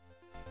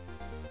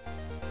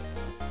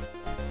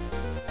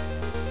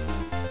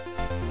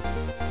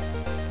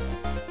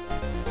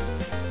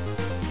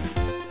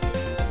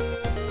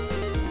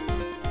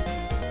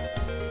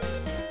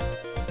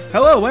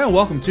Hello and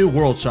welcome to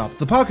World Shop,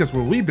 the podcast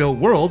where we build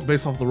worlds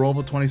based off the roll of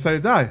a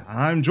 20-sided die.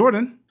 I'm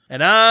Jordan.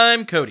 And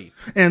I'm Cody.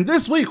 And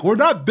this week, we're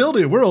not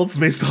building worlds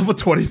based off a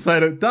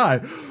 20-sided die.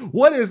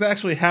 What is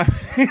actually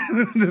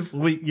happening this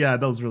week? Yeah,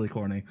 that was really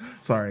corny.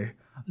 Sorry.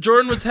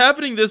 Jordan, what's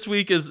happening this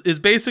week is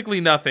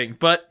basically nothing,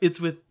 but it's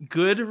with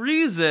good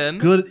reason.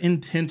 Good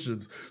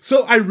intentions.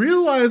 So I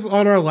realized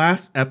on our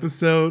last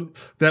episode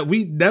that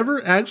we never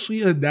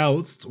actually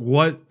announced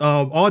what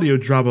audio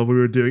drama we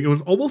were doing. It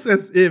was almost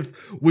as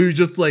if we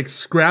just like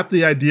scrapped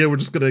the idea, we're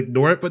just going to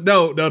ignore it. But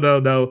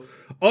no.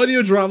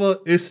 Audio drama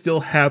is still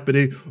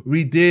happening.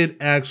 We did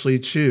actually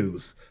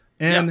choose.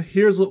 And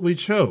Here's what we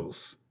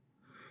chose.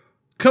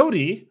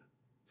 Cody,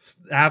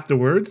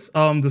 afterwards,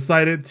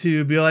 decided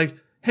to be like,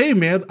 hey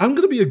man, I'm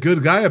going to be a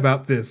good guy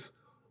about this.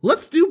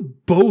 Let's do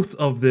both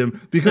of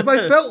them, because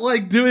I felt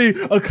like doing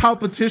a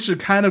competition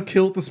kind of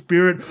killed the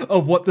spirit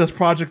of what this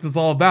project is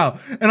all about.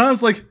 And I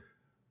was like,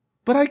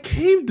 but I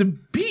came to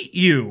beat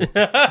you.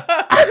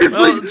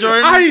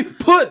 I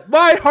put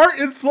my heart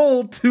and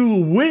soul to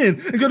win.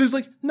 And Cody's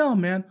like, no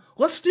man,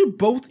 let's do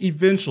both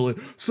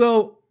eventually.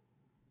 So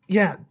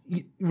yeah,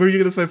 were you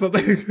going to say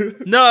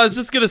something? No, I was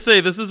just going to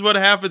say, this is what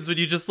happens when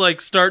you just like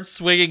start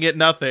swinging at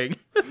nothing.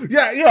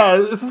 Yeah.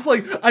 It's just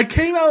like, I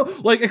came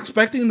out like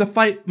expecting to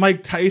fight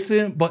Mike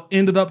Tyson, but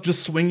ended up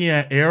just swinging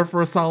at air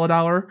for a solid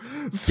hour.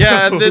 So,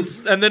 yeah,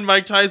 and then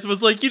Mike Tyson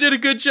was like, you did a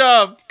good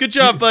job. Good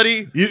job,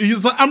 buddy.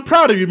 He's like, I'm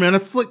proud of you, man.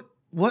 It's like,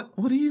 what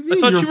do you mean?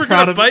 I thought you were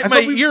going to bite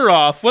my ear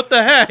off. What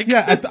the heck?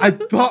 Yeah, I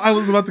thought I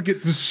was about to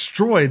get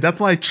destroyed.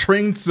 That's why I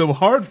trained so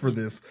hard for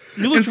this.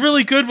 You looked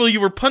really good while you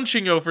were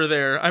punching over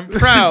there. I'm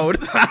proud.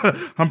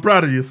 I'm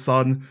proud of you,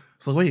 son.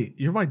 So wait,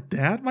 you're my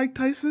dad, Mike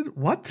Tyson?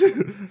 What?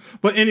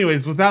 But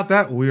anyways, without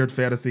that weird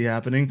fantasy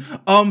happening,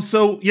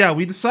 so yeah,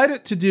 we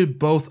decided to do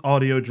both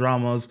audio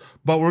dramas,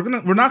 but we're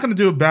not gonna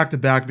do it back to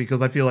back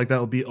because I feel like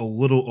that would be a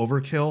little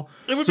overkill.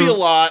 It would be a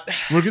lot.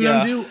 We're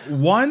gonna do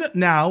one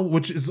now,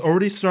 which is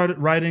already started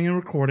writing and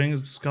recording.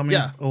 It's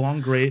coming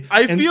along great.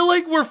 I feel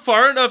like we're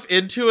far enough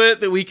into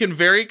it that we can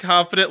very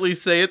confidently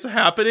say it's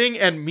happening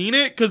and mean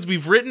it, because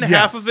we've written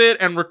half of it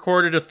and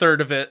recorded a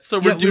third of it. So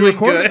we're doing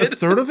good. A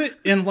third of it,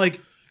 and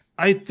like,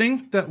 I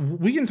think that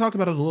we can talk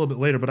about it a little bit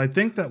later, but I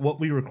think that what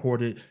we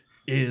recorded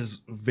is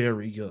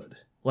very good.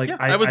 Like,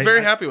 I was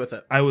very happy with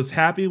it. I was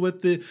happy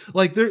with it.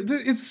 Like,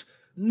 it's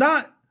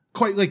not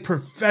quite like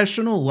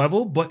professional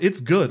level, but it's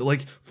good.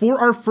 Like,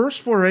 for our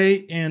first foray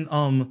in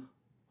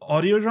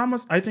audio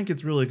dramas, I think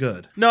it's really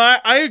good. No,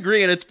 I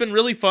agree, and it's been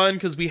really fun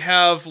because we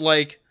have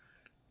like,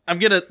 I'm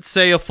going to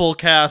say a full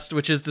cast,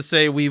 which is to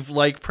say we've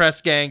like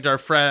press ganged our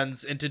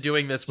friends into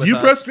doing this with us. You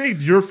press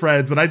ganged your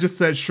friends, and I just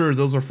said, sure,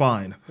 those are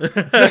fine. Like,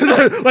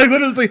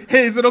 when it was like,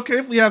 hey, is it okay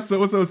if we have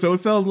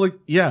so-and-so? I'm like,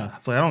 yeah.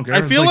 It's like, I don't care.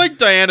 I feel like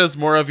Diana's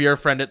more of your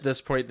friend at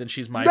this point than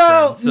she's my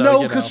friend.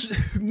 So, we'll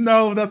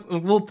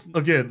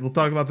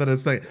talk about that in a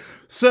second.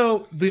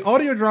 So the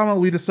audio drama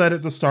we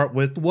decided to start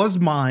with was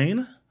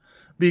mine,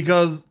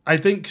 because I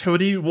think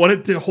Cody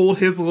wanted to hold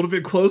his a little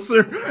bit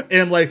closer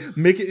and like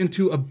make it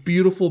into a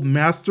beautiful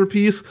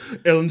masterpiece,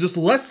 and just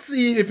let's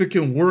see if it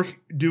can work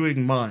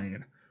doing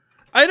mine.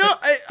 I know.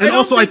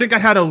 I think I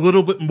had a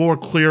little bit more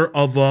clear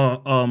of a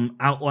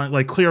outline,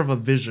 like clear of a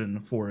vision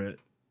for it.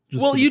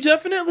 Well, you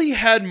definitely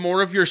had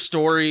more of your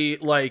story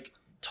like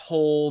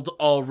told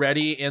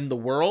already in the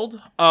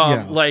world.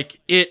 Like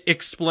it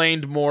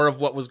explained more of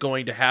what was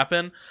going to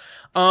happen.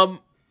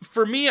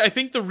 For me, I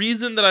think the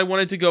reason that I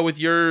wanted to go with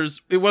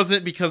yours, it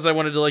wasn't because I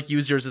wanted to like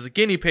use yours as a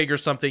guinea pig or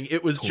something.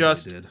 It was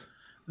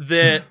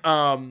that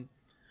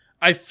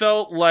I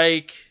felt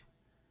like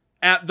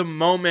at the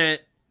moment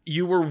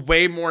you were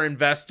way more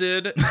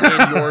invested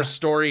in your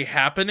story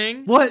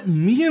happening. What?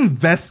 Me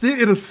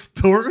invested in a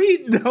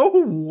story? No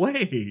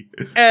way.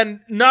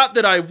 And not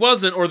that I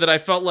wasn't, or that I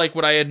felt like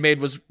what I had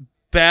made was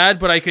bad,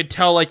 but I could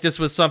tell like this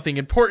was something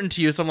important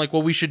to you. So I'm like,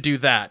 well, we should do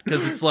that,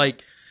 because it's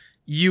like,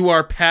 you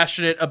are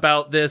passionate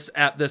about this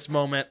at this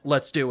moment.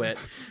 Let's do it.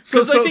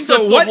 Because I think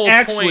that's the whole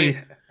point.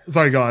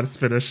 Sorry, go on.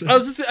 Finish.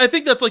 I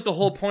think that's like the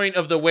whole point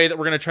of the way that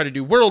we're going to try to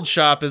do World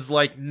Shop, is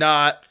like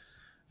not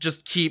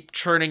just keep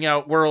churning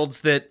out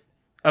worlds that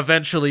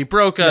eventually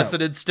broke us,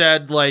 and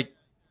instead like,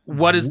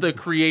 what is the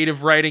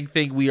creative writing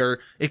thing we are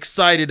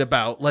excited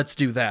about? Let's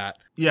do that.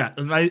 Yeah,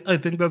 and I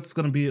think that's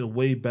going to be a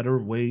way better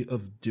way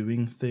of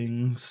doing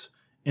things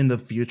in the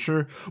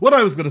future. What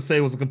I was going to say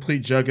was a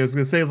complete joke. I was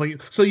going to say,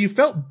 like, so you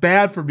felt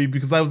bad for me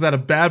because I was at a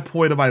bad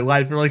point of my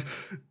life. You're like,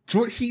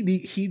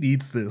 he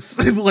needs this.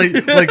 like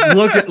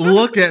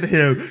look at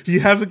him. He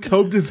hasn't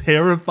combed his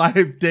hair in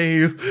 5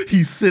 days.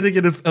 He's sitting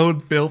in his own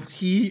filth.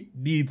 He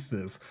needs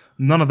this.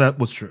 None of that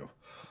was true.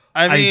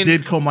 I mean, I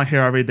did comb my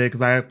hair every day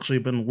because I actually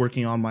been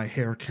working on my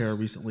hair care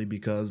recently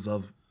because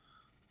of,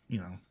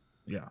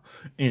 yeah.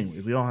 Anyway,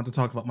 we don't have to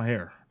talk about my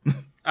hair.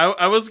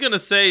 I was gonna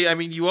say, I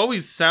mean, you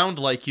always sound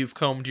like you've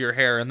combed your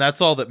hair, and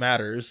that's all that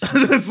matters.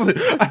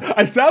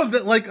 I sound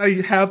like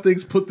I have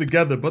things put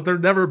together, but they're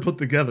never put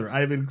together.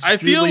 I'm an extremely I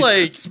feel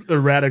like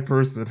erratic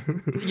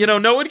person.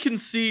 No one can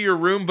see your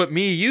room but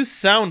me. You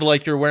sound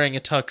like you're wearing a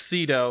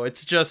tuxedo.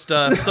 It's just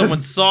if someone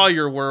saw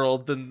your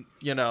world, then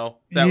that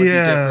would be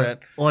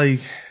different.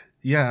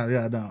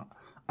 No.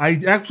 I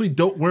actually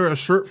don't wear a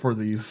shirt for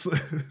these.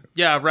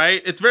 Yeah,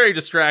 right? It's very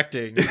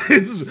distracting.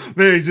 It's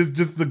very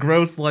just the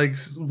gross, like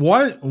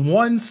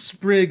one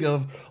sprig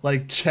of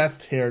like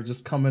chest hair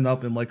just coming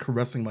up and like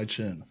caressing my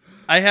chin.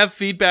 I have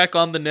feedback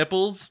on the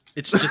nipples.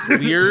 It's just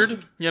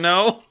weird,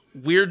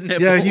 Weird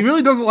nipples. Yeah, he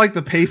really doesn't like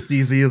the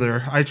pasties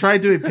either. I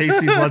tried doing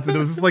pasties once and it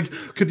was just like,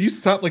 could you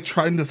stop like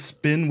trying to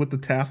spin with the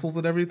tassels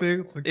and everything?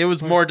 It's like, it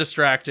was more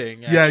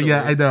distracting. Actually.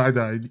 Yeah, I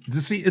know.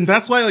 See, and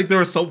that's why like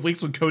there are some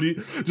weeks when Cody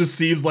just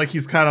seems like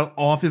he's kind of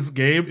off his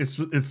game. It's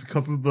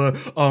because of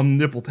the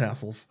nipple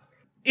tassels.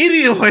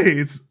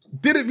 Anyways,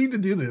 didn't mean to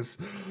do this.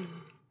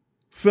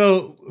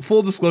 So,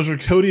 full disclosure,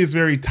 Cody is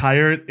very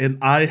tired, and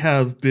I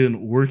have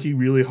been working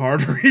really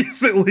hard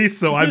recently,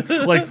 so I'm,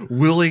 like,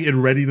 willing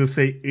and ready to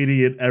say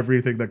any and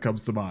everything that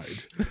comes to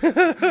mind.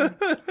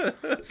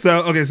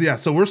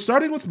 So we're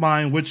starting with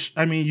mine, which,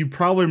 I mean, you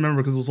probably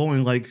remember because it was only,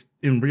 like,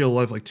 in real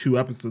life, like 2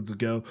 episodes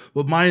ago,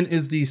 but mine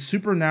is the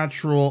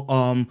supernatural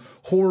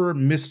horror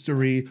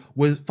mystery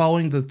with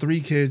following the 3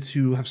 kids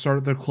who have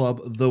started their club,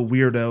 The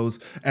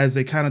Weirdos, as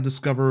they kind of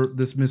discover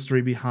this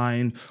mystery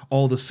behind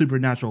all the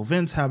supernatural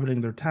events happening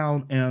in their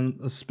town, and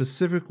a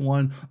specific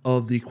one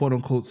of the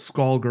quote-unquote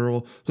Skull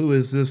Girl, who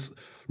is this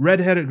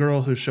redheaded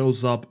girl who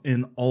shows up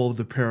in all of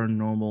the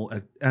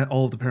paranormal at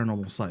all of the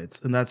paranormal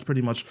sites. And that's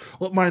pretty much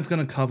what mine's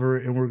going to cover,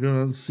 and we're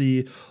going to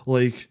see,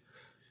 like,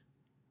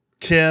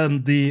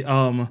 can the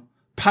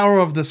power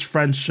of this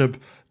friendship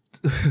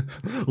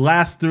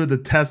last through the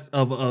test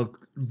of a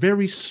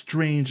very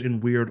strange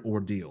and weird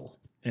ordeal?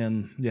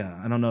 And yeah,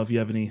 I don't know if you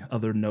have any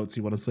other notes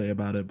you want to say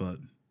about it, but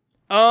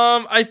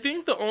I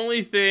think the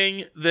only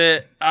thing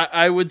that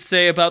I would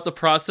say about the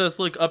process,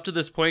 like up to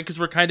this point, because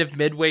we're kind of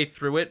midway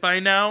through it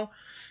by now,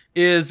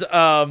 is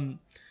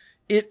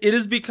it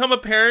has become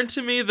apparent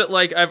to me that,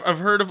 like, I've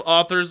heard of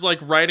authors, like,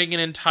 writing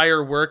an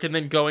entire work and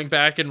then going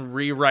back and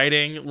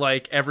rewriting,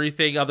 like,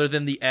 everything other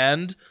than the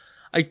end.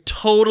 I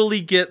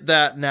totally get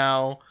that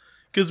now.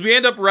 Because we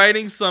end up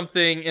writing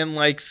something in,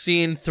 like,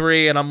 scene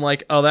 3, and I'm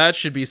like, oh, that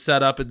should be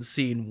set up in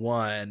scene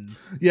 1.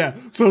 Yeah,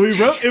 so we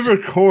wrote and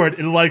record,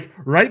 and, like,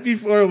 right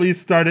before we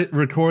started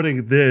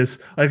recording this,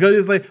 like, I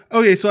was like,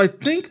 okay, so I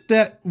think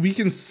that we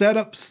can set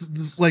up,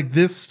 like,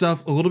 this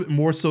stuff a little bit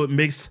more so it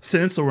makes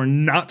sense, so we're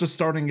not just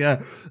starting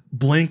at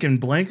blank and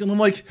blank, and I'm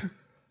like,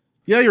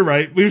 yeah, you're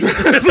right. Because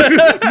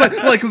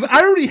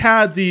I already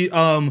had the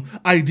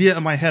idea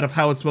in my head of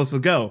how it's supposed to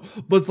go.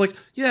 But it's like,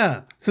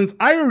 yeah, since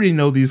I already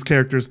know these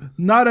characters,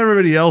 not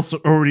everybody else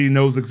already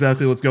knows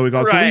exactly what's going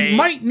on. Right. So we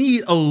might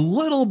need a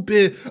little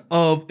bit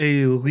of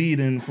a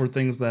lead-in for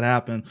things that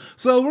happen.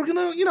 So we're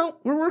gonna,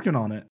 we're working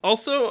on it.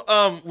 Also,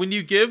 when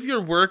you give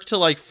your work to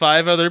like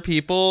 5 other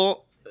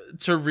people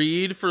to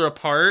read for a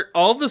part,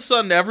 all of a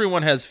sudden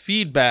everyone has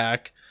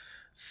feedback.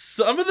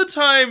 Some of the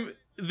time,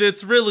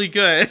 that's really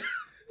good.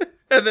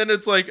 And then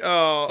it's like,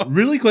 oh.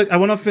 Really quick, I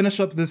want to finish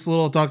up this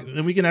little talk,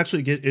 and we can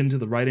actually get into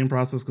the writing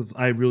process because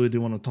I really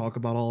do want to talk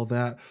about all of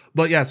that.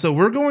 But yeah, so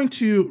we're going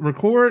to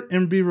record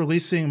and be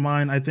releasing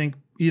mine, I think,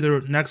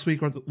 either next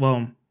week or,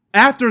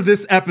 after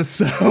this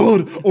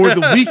episode or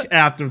the week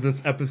after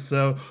this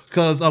episode,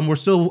 because I'm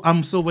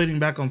still waiting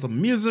back on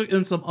some music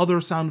and some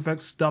other sound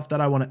effects stuff that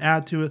I want to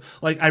add to it.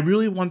 Like, I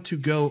really want to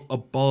go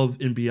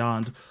above and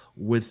beyond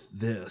with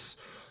this.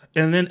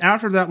 And then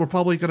after that, we're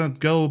probably going to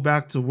go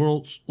back to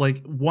worlds,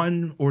 like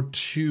 1 or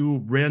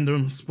 2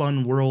 random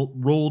spun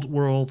rolled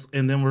worlds.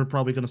 And then we're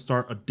probably going to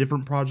start a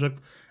different project.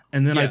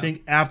 And then I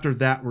think after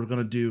that, we're going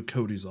to do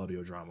Cody's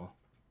audio drama.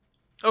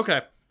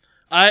 Okay.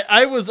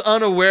 I was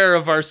unaware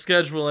of our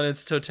schedule in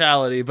its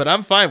totality, but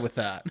I'm fine with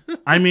that.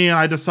 I mean,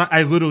 I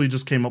literally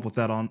just came up with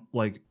that on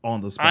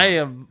the spot. I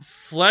am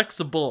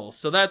flexible.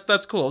 So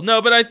that's cool.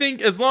 No, but I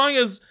think as long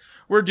as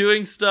we're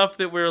doing stuff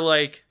that we're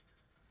like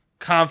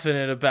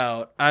confident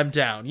about, I'm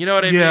down. You know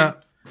what I mean? Yeah,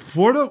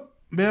 Florida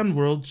Man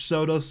World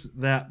showed us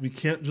that we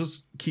can't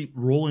just keep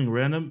rolling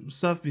random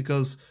stuff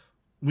because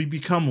we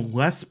become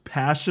less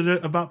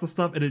passionate about the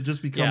stuff and it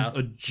just becomes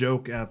a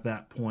joke at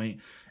that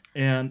point.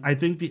 And I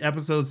think the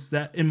episodes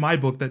that, in my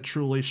book, that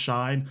truly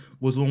shine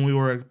was when we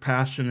were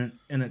passionate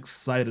and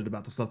excited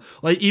about the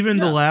stuff. Like, even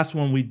the last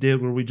one we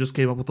did where we just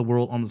came up with the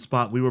world on the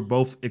spot, we were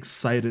both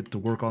excited to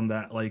work on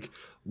that, like,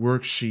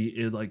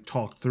 worksheet and, like,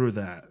 talk through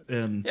that.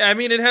 And yeah, I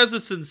mean, it has a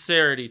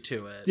sincerity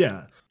to it.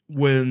 Yeah.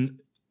 When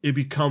it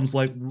becomes,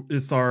 like,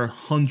 it's our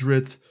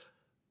 100th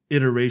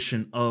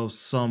iteration of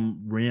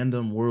some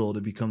random world,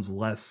 it becomes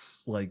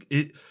less, like,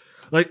 it.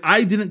 Like,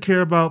 I didn't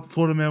care about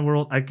Florida Man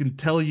World. I can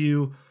tell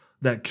you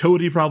that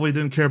Cody probably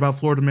didn't care about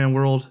Florida Man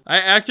World. I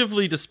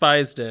actively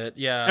despised it,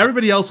 yeah.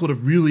 Everybody else would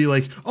have really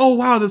like, oh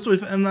wow, this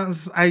was, and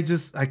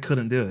I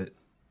couldn't do it.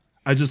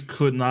 I just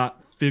could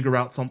not figure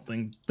out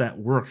something that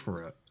worked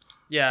for it.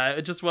 Yeah,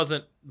 it just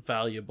wasn't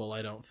valuable,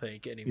 I don't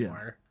think,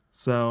 anymore. Yeah.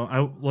 So I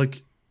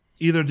like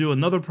either do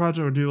another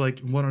project or do like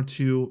 1 or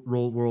 2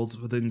 Roll Worlds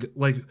within,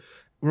 like,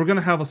 we're going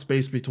to have a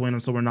space between them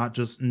so we're not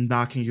just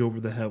knocking you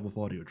over the head with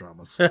audio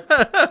dramas.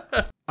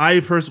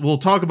 We'll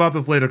talk about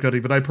this later, Cody,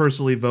 but I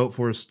personally vote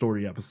for a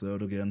story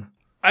episode again.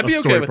 I'd be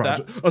okay with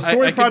that. A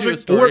story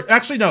project, or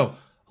actually, no,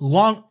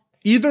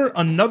 either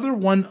another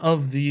one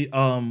of the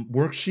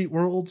worksheet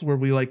worlds where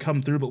we like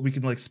come through, but we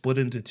can like split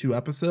into 2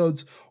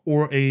 episodes,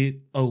 or a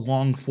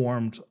long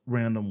formed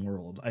random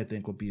world. I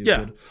think would be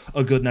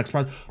a good next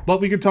project.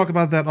 But we can talk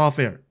about that off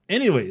air.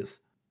 Anyways,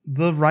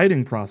 the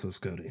writing process,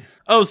 Cody.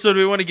 Oh, so do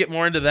we want to get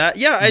more into that?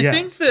 Yeah, I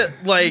think that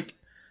like.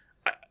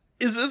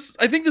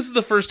 I think this is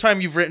the first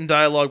time you've written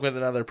dialogue with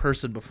another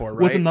person before,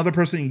 right? With another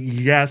person,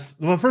 yes.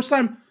 The first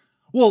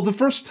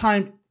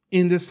time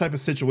in this type of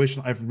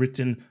situation, I've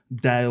written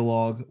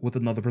dialogue with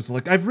another person.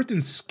 Like, I've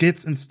written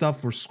skits and stuff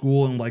for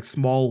school and like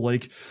small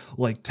like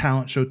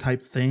talent show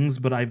type things,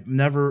 but I've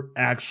never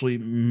actually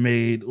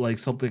made like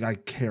something I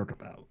cared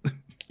about.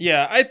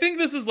 Yeah, I think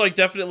this is like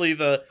definitely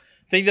the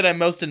thing that I'm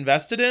most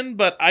invested in,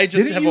 but I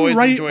just Didn't have you always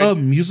write enjoyed a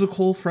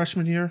musical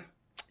freshman year?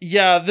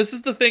 Yeah, this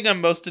is the thing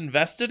I'm most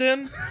invested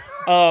in.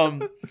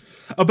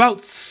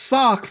 About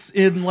socks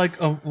in like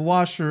a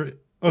washer.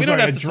 We don't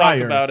have to dryer.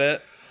 talk about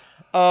it.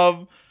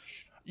 I'm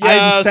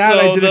sad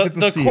I didn't get to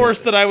the see course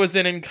it. that I was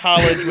in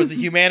college was a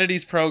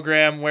humanities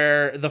program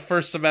where the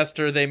first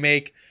semester they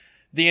make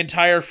the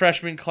entire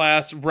freshman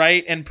class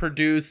write and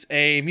produce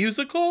a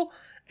musical,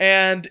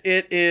 and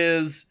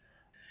it's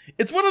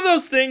one of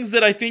those things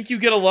that I think you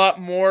get a lot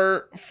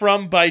more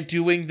from by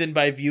doing than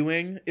by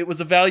viewing. It was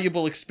a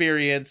valuable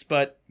experience,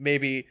 but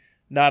maybe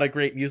not a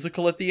great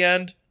musical at the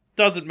end.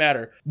 Doesn't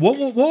matter. What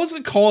was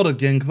it called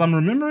again? Because I'm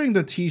remembering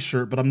the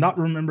t-shirt, but I'm not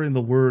remembering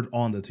the word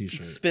on the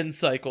t-shirt. Spin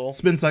Cycle.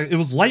 Spin Cycle. It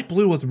was light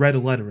blue with red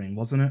lettering,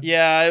 wasn't it?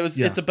 Yeah, it was.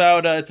 Yeah. It's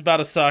about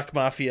a sock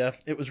mafia.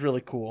 It was really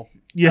cool.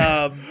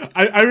 Yeah,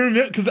 I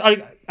remember because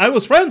I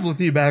was friends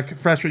with you back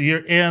freshman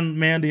year, and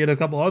Mandy and a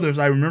couple others.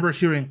 I remember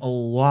hearing a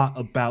lot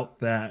about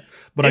that,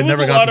 but I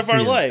never got to see it. A lot of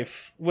our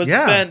life was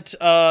spent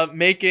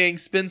making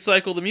Spin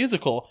Cycle the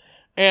musical,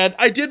 and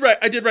I did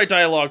write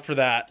dialogue for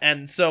that,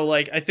 and so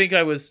like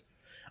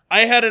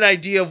I had an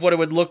idea of what it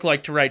would look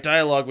like to write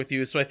dialogue with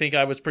you, so I think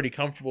I was pretty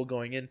comfortable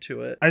going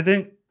into it. I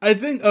think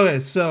okay,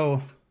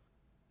 so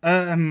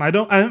I'm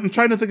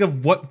trying to think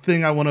of what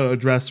thing I want to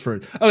address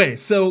first. Okay,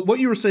 so what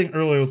you were saying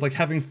earlier was like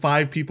having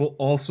 5 people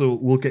also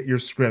look at your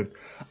script.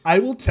 I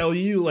will tell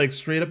you, like,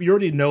 straight up, you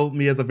already know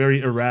me as a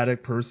very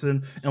erratic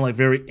person and like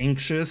very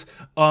anxious.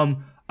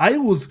 I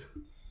was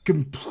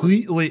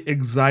completely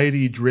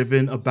anxiety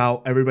driven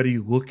about everybody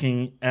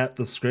looking at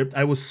the script.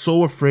 I was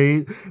so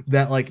afraid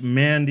that like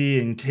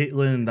Mandy and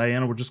Caitlin and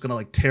Diana were just gonna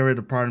like tear it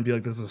apart and be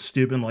like, this is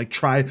stupid, and like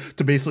try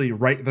to basically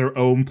write their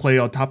own play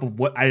on top of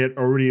what I had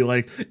already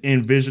like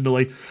envisioned.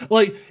 Like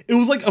it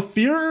was like a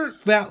fear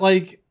that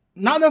like,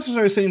 not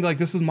necessarily saying like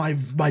this is my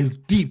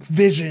deep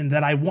vision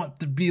that I want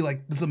to be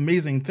like this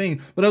amazing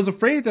thing, but I was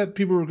afraid that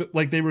people were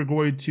like, they were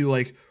going to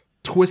like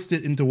twist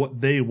it into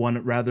what they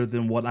wanted rather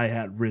than what I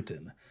had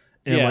written.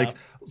 And like,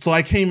 so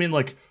I came in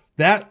like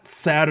that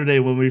Saturday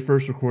when we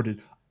first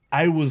recorded,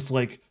 I was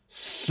like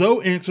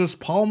so anxious,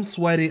 palms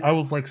sweaty. I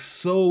was like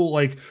so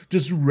like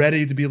just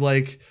ready to be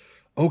like,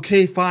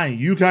 okay, fine,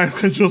 you guys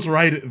can just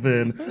write it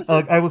then.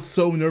 Like I was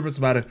so nervous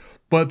about it,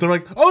 but they're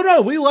like, oh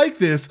no, we like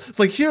this. It's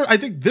like, here, I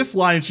think this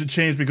line should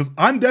change because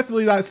I'm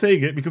definitely not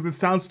saying it because it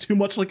sounds too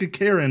much like a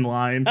Karen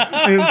line.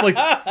 And it's like,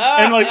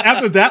 and like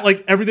after that,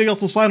 like everything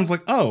else was fine. I was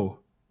like, oh.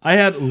 I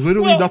had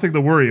literally nothing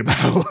to worry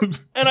about.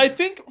 And I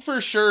think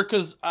for sure,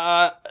 because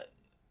Caitlin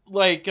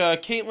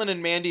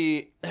and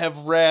Mandy have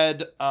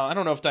read, I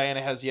don't know if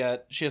Diana has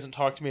yet, she hasn't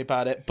talked to me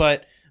about it,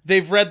 but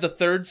they've read the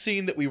 3rd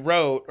scene that we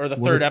wrote, or the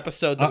 3rd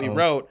episode that we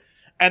wrote,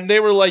 and they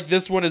were like,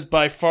 this one is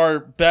by far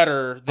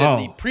better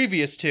than the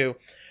previous 2.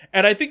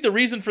 And I think the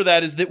reason for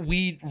that is that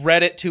we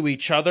read it to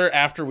each other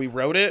after we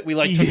wrote it. We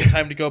took the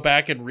time to go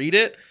back and read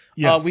it.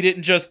 Yes. We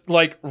didn't just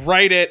like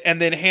write it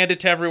and then hand it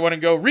to everyone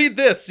and go, read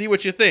this, see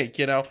what you think,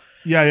 you know?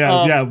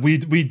 Yeah.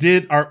 We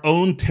did our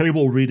own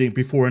table reading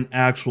before an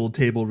actual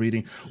table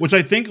reading, which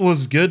I think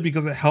was good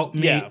because it helped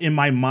me in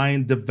my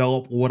mind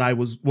develop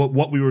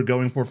what we were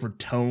going for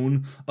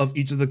tone of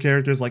each of the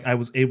characters. Like I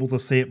was able to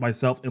say it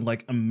myself and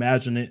like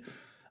imagine it.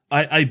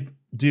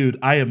 Dude,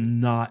 I am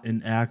not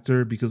an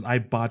actor because I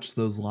botched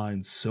those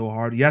lines so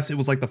hard. Yes, it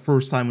was like the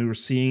first time we were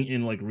seeing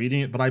and like reading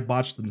it, but I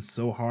botched them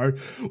so hard,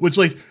 which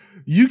like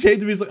you came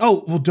to me like,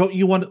 oh, well, don't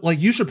you want to, like,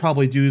 you should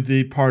probably do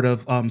the part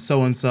of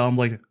so-and-so. I'm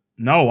like,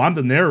 no, I'm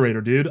the narrator,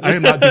 dude. I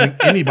am not doing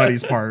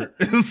anybody's part.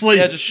 It's like,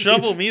 just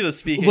shovel me the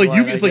speaking. It's like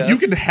line, it's like you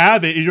can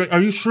have it. You're like,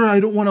 are you sure I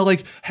don't want to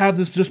like have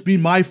this just be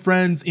my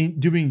friends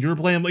doing your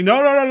play? I'm like,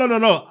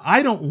 no.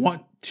 I don't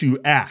want to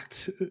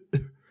act.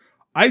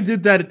 I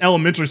did that in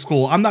elementary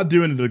school. I'm not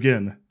doing it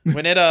again.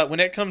 When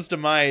it comes to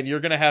mine, you're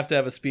gonna have to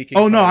have a speaking.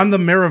 Oh no, part. I'm the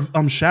mayor of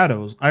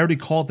Shadows. I already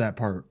called that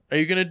part. Are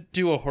you gonna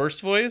do a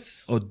horse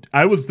voice? Oh,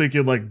 I was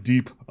thinking like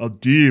a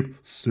deep,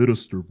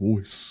 sinister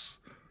voice.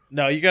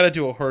 No, you gotta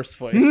do a horse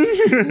voice.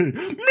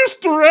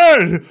 Mr.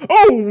 Ed!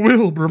 Oh,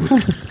 Wilbur.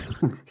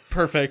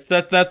 Perfect.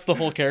 That's the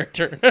whole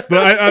character. But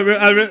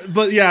I mean,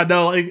 but yeah,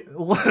 no, like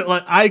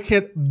I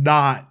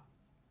cannot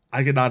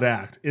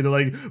act. And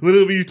like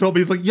literally, you told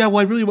me, it's like, yeah, well,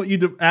 I really want you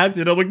to act,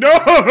 and I'm like, no.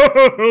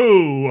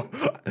 I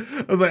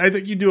was like, I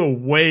think you do a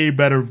way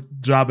better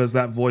job as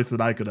that voice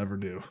than I could ever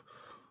do.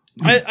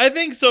 I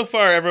think so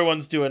far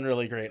everyone's doing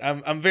really great.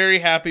 I'm very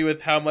happy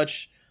with how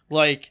much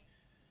like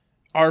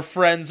our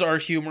friends are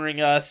humoring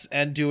us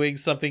and doing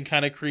something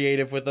kind of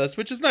creative with us,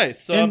 which is nice.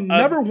 So and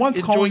never once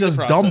calling us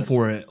dumb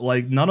for it.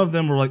 Like none of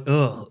them were like,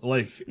 ugh.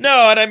 Like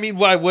no, and I mean,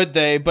 why would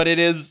they? But it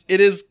is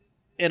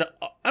an,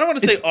 I don't want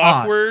to say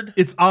awkward. Odd.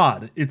 It's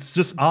odd. It's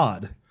just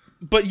odd.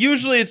 But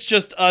usually it's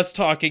just us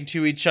talking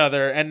to each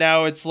other, and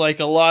now it's like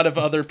a lot of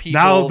other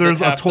people. Now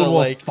there's a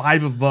total of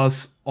 5 of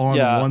us on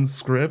one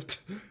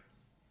script.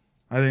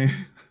 I think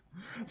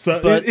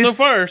so. But so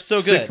far, so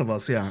good. 6 of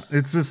us, yeah.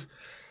 It's just,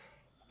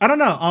 I don't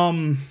know.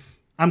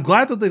 I'm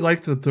glad that they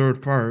liked the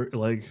third part,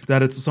 like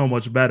that it's so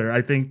much better.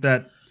 I think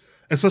that,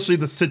 especially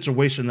the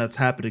situation that's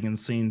happening in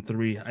scene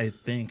 3, I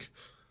think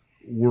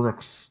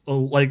works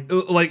like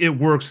it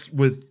works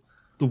with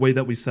the way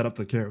that we set up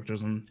the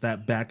characters and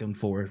that back and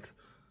forth.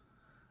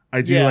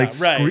 I do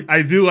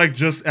I do like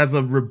just as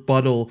a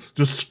rebuttal,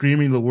 just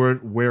screaming the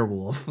word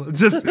werewolf.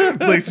 Just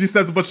like she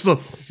says a bunch of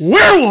stuff.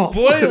 Werewolf!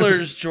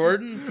 Spoilers,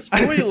 Jordan.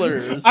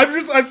 Spoilers.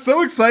 I'm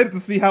so excited to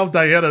see how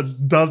Diana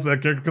does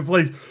that character, because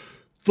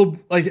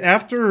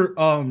after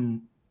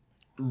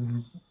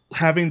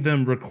having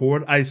them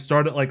record, I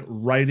started like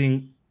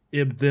writing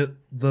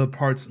the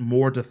parts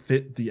more to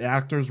fit the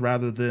actors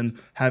rather than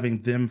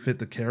having them fit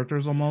the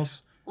characters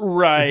almost.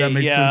 Right. If that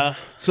makes sense.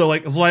 So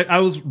like I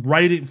was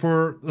writing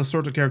for a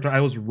certain character,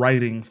 I was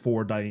writing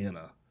for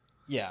Diana.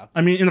 Yeah.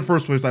 I mean, in the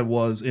first place I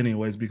was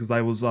anyways, because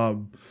I was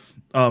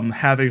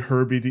having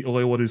her be the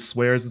only one who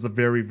swears is a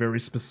very, very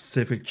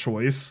specific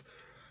choice.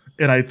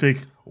 And I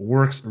think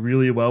works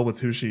really well with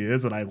who she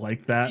is, and I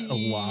like that a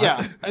lot.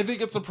 Yeah, I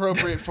think it's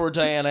appropriate for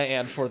Diana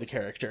and for the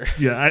character.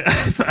 Yeah,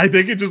 I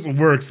think it just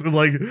works. And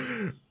like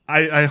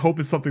I hope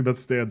it's something that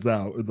stands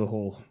out in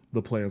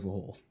the play as a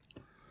whole.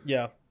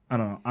 Yeah. I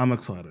don't know. I'm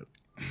excited.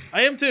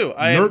 I am too.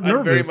 I'm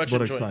very much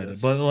but excited.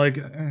 This. But like,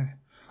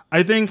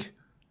 I think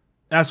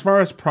as far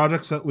as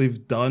projects that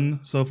we've done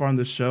so far on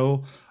this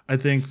show, I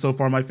think so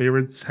far my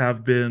favorites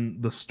have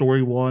been the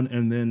story one,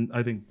 and then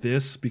I think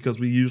this, because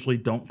we usually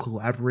don't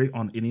collaborate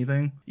on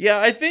anything. Yeah,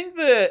 I think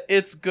that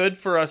it's good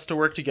for us to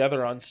work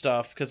together on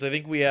stuff, because I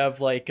think we have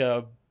like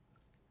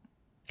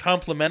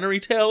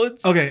complementary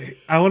talents. Okay,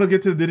 I want to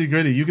get to the nitty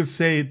gritty. You can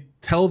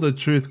tell the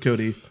truth,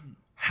 Cody.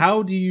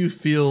 How do you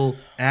feel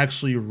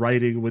actually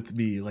writing with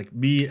me? Like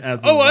me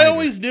as a writer? I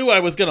always knew I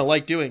was going to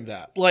like doing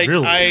that. Like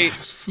really?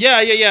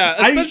 Yeah.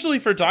 Especially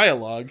for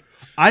dialogue.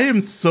 I am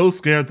so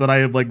scared that I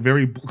am like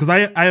because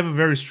I have a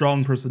very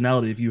strong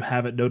personality, if you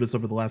haven't noticed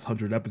over the last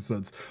 100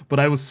 episodes, but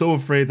I was so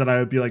afraid that I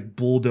would be like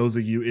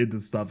bulldozing you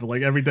into stuff. And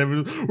like every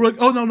time we're like,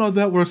 oh no,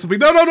 that works for me.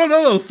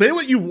 No. Say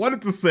what you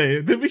wanted to say.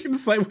 And then we can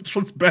decide which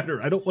one's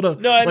better. I don't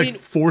want to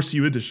force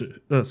you into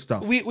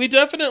stuff. We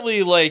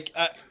definitely like,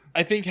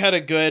 I think had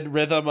a good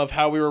rhythm of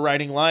how we were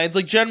writing lines.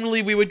 Like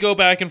generally we would go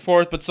back and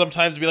forth, but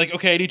sometimes we'd be like,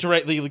 okay, I need to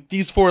write like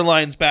these 4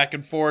 lines back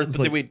and forth,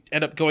 but then we'd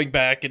end up going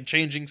back and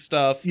changing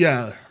stuff.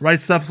 Yeah, write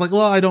stuff. It's like,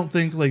 well, I don't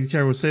think like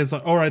Kara would say, it's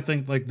like, or I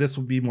think like this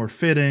would be more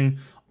fitting.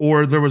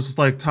 Or there was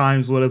like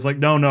times when it's like,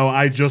 no,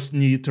 I just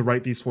need to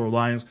write these 4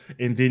 lines,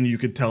 and then you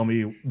could tell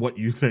me what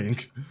you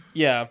think.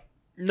 Yeah.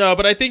 No,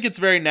 but I think it's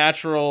very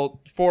natural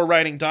for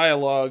writing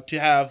dialogue to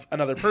have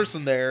another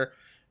person there.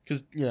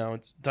 Because,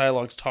 it's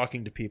dialogue's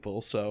talking to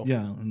people, so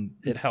yeah,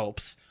 it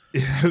helps.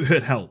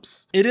 It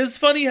helps. It is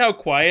funny how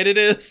quiet it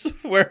is,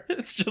 where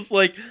it's just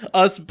like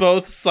us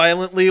both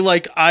silently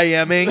like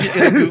IMing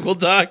in a Google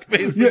Doc,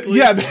 basically.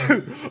 Yeah.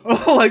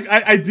 Like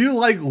I do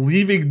like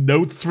leaving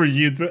notes for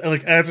you to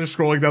like as you're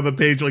scrolling down the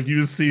page, like you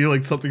just see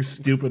like something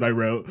stupid I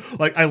wrote.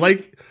 Like I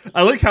like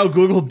how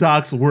Google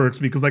Docs works,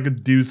 because I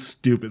could do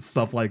stupid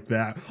stuff like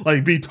that,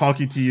 like be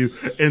talking to you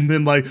and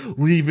then like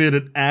leave it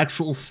an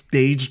actual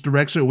stage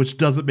direction, which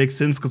doesn't make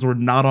sense because we're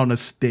not on a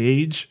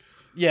stage.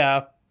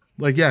 Yeah.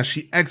 Like, yeah,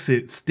 she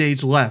exits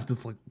stage left.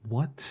 It's like,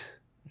 what?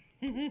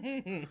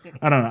 I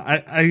don't know.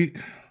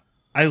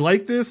 I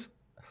like this.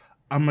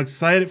 I'm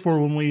excited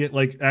for when we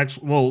like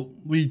actually. Well,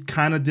 we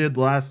kind of did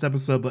last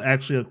episode, but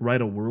actually like write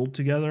a world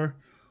together.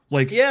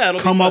 Like, yeah,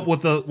 come up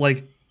with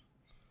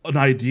an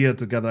idea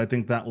together. I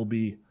think that will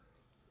be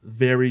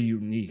very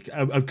unique.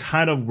 I'm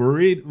kind of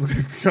worried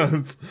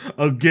because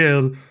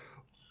again,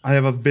 I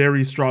have a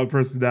very strong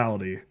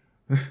personality.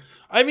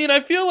 I mean, I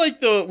feel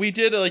like we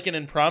did like an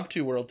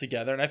impromptu world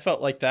together, and I felt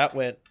like that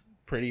went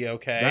pretty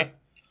okay.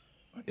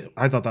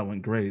 I thought that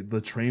went great. The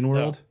train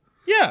world?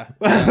 Yeah.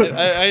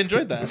 I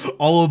enjoyed that.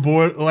 All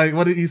aboard. Like,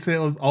 what did you say? It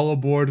was all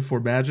aboard for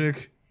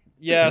magic?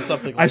 Yeah,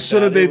 something like that. I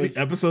should have named the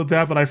episode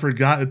that, but I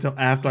forgot until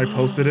after I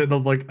posted it, and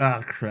I'm like,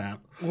 ah,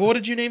 crap. What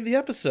did you name the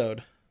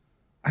episode?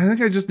 I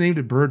think I just named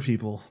it Bird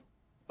People.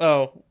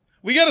 Oh,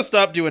 we gotta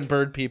stop doing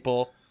Bird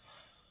People.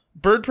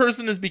 Bird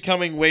Person is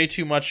becoming way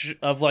too much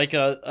of like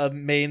a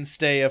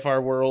mainstay of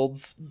our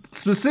worlds.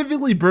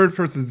 Specifically, Bird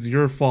Person's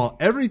your fault.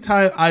 Every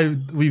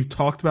time we've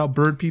talked about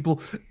Bird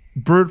People,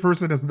 Bird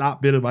Person has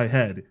not been in my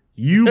head.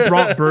 You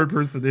brought Bird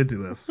Person into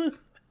this.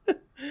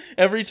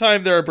 Every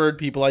time there are bird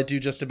people, I do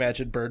just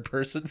imagine Bird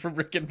Person from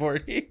Rick and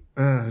Morty.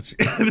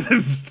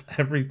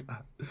 Every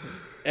time.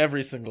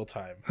 Every single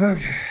time.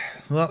 Okay.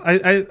 Well,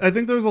 I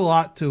think there's a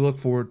lot to look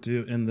forward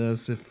to in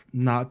this, if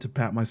not to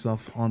pat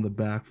myself on the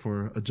back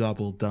for a job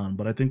well done,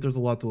 but I think there's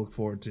a lot to look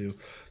forward to.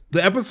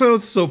 The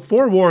episodes, so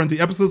forewarned, the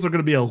episodes are going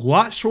to be a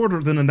lot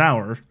shorter than an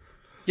hour.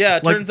 Yeah,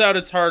 it turns out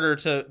it's harder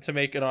to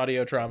make an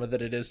audio drama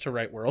than it is to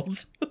write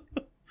worlds.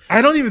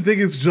 I don't even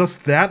think it's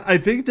just that. I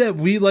think that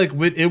we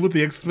went in with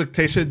the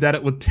expectation that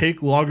it would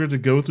take longer to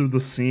go through the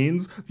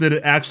scenes than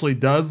it actually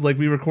does. Like,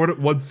 we recorded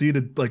one scene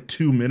in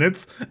 2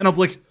 minutes, and I'm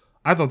like,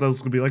 I thought that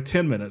was going to be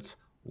 10 minutes.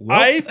 What?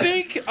 I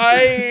think I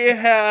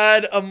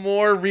had a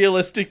more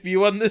realistic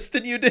view on this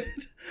than you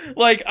did.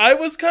 I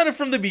was kind of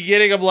from the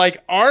beginning, I'm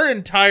like, our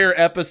entire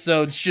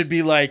episodes should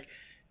be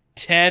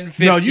 10, 15 minutes.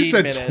 No, you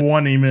said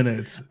 20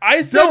 minutes.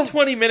 I said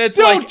 20 minutes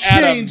at a max.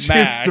 Don't change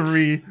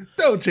history.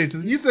 Don't change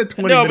this. You said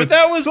 20 minutes. No, but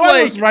that was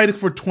I was writing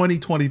for 20,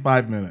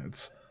 25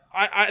 minutes.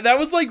 That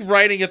was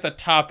writing at the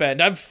top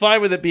end. I'm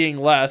fine with it being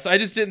less. I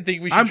just didn't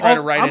think we should try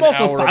to write an hour of dialogue.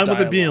 I'm also fine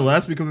with it being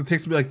less because it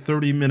takes me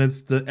 30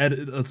 minutes to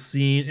edit a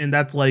scene, and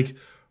that's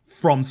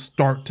from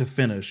start to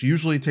finish.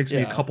 Usually it takes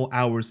me a couple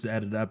hours to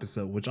edit an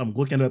episode, which I'm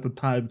looking at the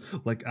time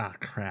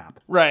crap.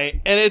 Right.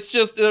 And it's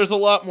just, there's a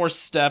lot more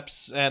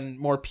steps and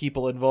more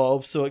people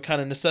involved, so it kind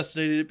of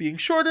necessitated it being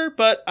shorter,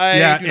 but I do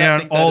not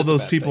think that all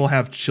those people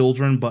have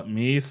children but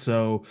me,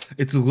 so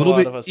it's a little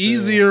bit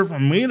easier for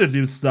me to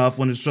do stuff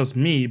when it's just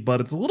me,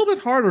 but it's a little bit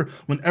harder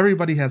when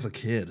everybody has a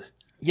kid.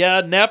 Yeah,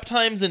 nap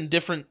times in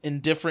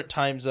different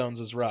time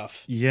zones is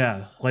rough.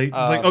 Yeah.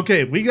 It's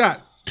okay, we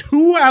got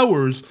 2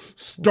 hours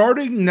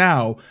starting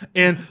now,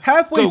 and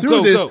halfway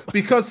through this,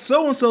 because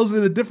so-and-so's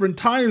in a different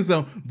time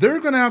zone, they're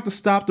going to have to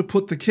stop to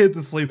put the kid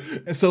to sleep.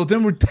 And so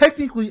then we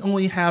technically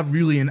only have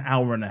really an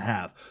hour and a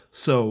half.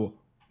 So,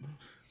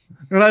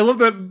 and I love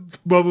that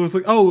Bubba was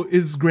like, oh,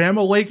 is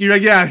grandma awake? You're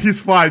like, yeah, he's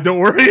fine. Don't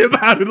worry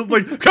about it. It's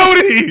like,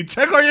 Cody,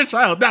 check on your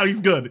child. Now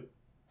he's good.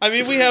 I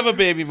mean, we have a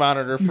baby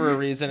monitor for a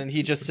reason, and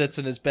he just sits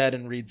in his bed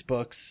and reads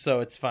books, so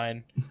it's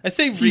fine. I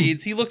say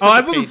reads. He looks at the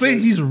pages. I was going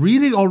to say, he's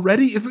reading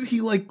already? Isn't he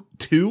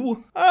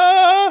 2?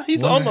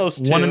 He's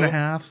almost 2.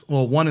 1.5.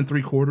 Well, 1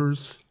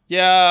 3/4.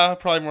 Yeah,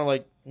 probably more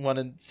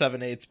 1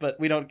 7/8, but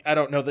I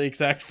don't know the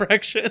exact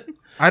fraction.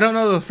 I don't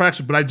know the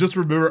fraction, but I just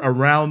remember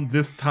around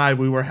this time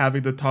we were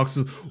having the talks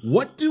of,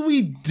 what do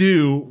we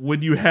do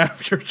when you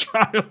have your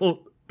child?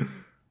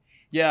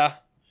 Yeah.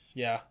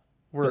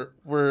 We're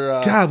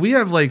God, we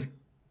have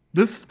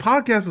this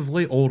podcast is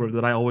way older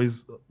than I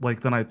always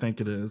than I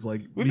think it is.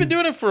 We've been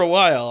doing it for a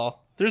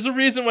while. There's a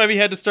reason why we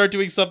had to start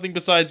doing something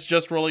besides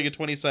just rolling a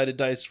 20-sided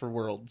dice for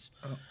worlds.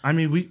 I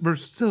mean, we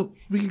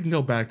can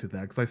go back to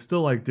that because I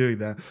still like doing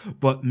that.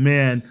 But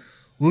man,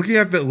 looking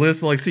at that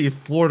list, see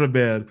Florida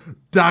Man,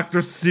 Dr.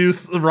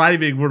 Seuss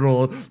rhyming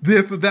world,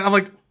 this and that, I'm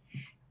like,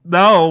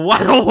 no,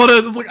 I don't want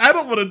to. I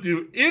don't want to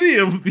do any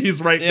of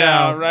these now.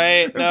 Yeah,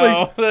 right.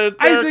 No,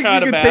 I think we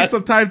can take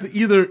some time to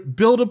either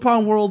build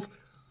upon worlds,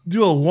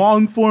 do a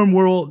long form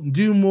world,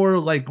 do more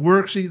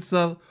worksheet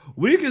stuff.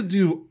 We could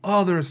do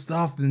other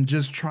stuff than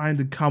just trying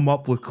to come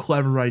up with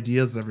clever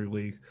ideas every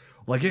week.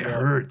 It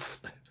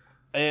hurts.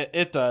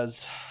 It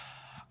does.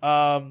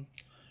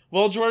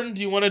 Well, Jordan,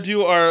 do you want to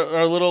do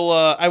our little,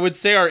 I would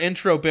say our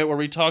intro bit where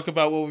we talk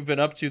about what we've been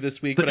up to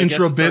this week? The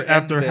intro bit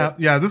after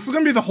this is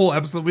going to be the whole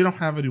episode. We don't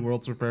have any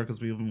worlds prepared because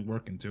we've been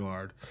working too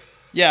hard.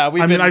 Yeah,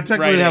 I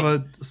technically have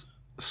a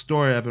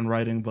story I've been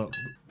writing, but...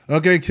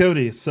 Okay,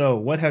 Cody, so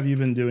what have you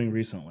been doing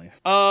recently?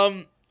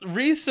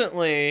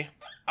 Recently,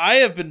 I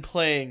have been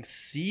playing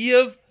Sea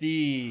of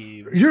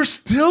Thieves. You're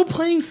still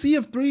playing Sea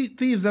of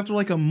Thieves after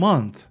a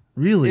month?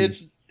 Really?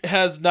 It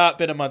has not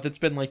been a month. It's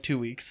been 2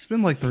 weeks. It's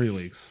been 3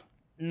 weeks.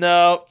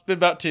 No, it's been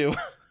about 2.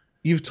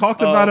 You've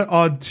talked about it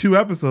on 2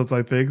 episodes,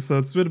 I think, so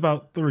it's been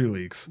about 3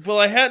 weeks. Well,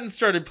 I hadn't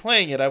started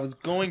playing it. I was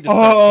going to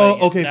start playing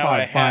it. Okay,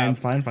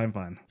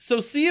 fine. So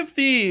Sea of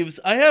Thieves,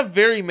 I have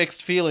very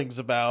mixed feels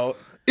about.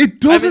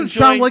 It doesn't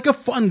sound like a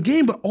fun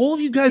game, but all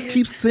of you guys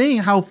keep saying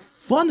how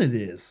fun it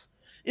is.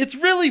 It's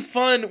really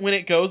fun when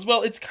it goes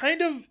well. It's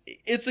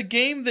a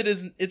game that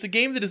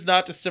is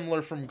not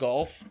dissimilar from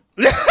golf.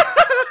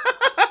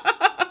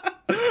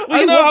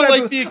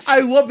 I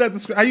love that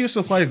description. I used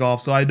to play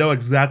golf, so I know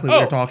exactly what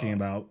you're talking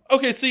about.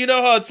 Okay, so you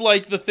know how it's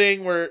the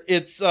thing where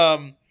it's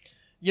the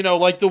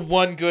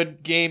one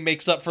good game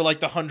makes up for the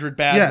 100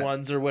 bad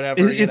ones or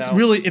whatever. It's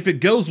really, if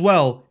it goes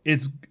well,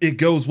 it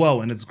goes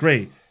well and it's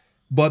great.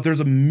 But there's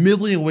a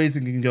million ways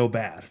it can go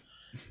bad.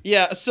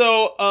 Yeah,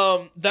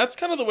 so that's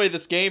kind of the way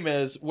this game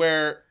is,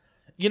 where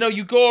you know,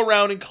 you go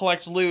around and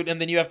collect loot, and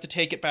then you have to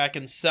take it back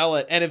and sell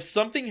it. And if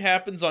something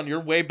happens on your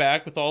way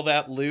back with all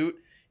that loot,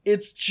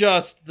 it's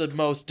just the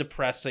most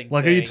depressing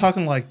thing. Are you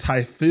talking like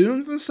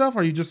typhoons and stuff? Or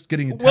are you just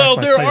getting attacked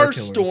by there are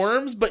killers?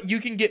 Storms, but you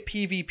can get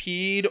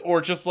PvP'd,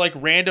 or just like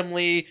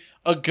randomly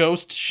a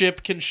ghost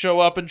ship can show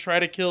up and try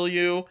to kill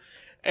you.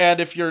 And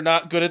if you're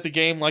not good at the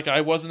game like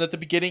I wasn't at the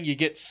beginning, you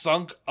get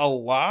sunk a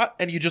lot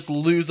and you just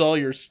lose all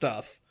your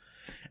stuff.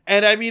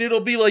 And I mean, it'll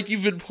be like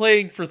you've been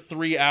playing for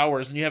 3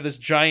 hours and you have this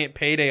giant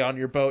payday on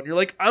your boat and you're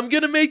like, I'm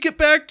gonna make it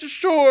back to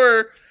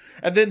shore.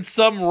 And then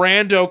some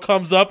rando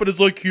comes up and is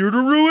like, here to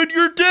ruin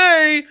your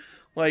day.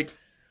 Like,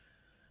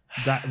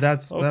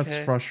 that's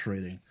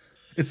frustrating.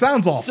 It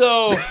sounds awful.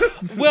 So,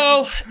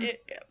 well,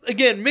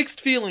 again,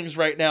 mixed feelings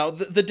right now.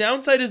 The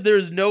downside is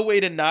there's no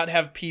way to not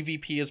have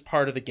PvP as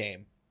part of the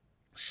game.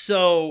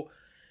 So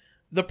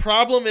the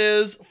problem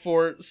is,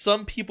 for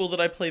some people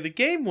that I play the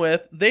game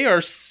with, they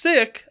are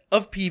sick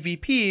of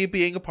PvP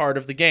being a part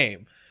of the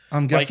game.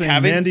 I'm guessing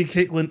like Mandy,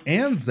 Caitlin,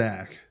 and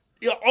Zach.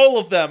 Yeah, all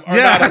of them are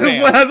not a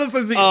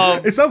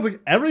fan. It sounds like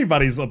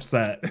everybody's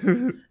upset.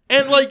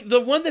 And like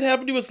the one that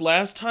happened to us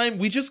last time,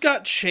 we just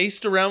got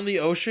chased around the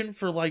ocean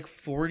for like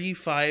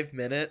 45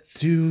 minutes.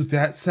 Dude,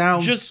 that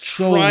sounds just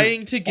so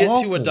trying to get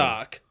awful. to a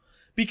dock.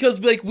 Because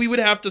like we would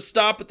have to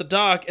stop at the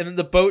dock and then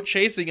the boat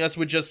chasing us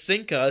would just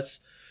sink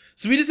us.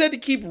 So we just had to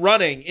keep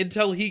running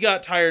until he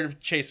got tired of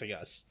chasing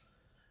us.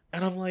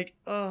 And I'm like,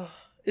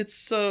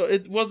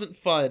 it wasn't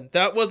fun.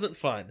 That wasn't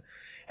fun.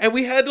 And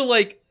we had to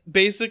like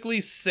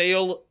basically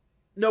sail.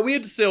 No, we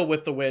had to sail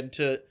with the wind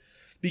to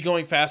be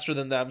going faster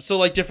than them. So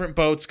like different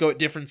boats go at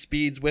different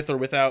speeds with or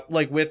without,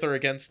 like with or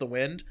against the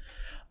wind.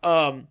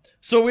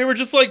 So we were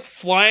just like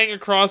flying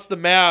across the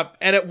map.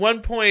 And at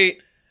one point,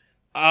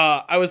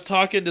 I was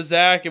talking to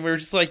Zach and we were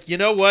just like, you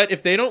know what?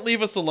 If they don't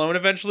leave us alone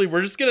eventually,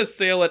 we're just going to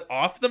sail it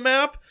off the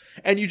map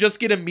and you just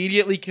get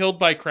immediately killed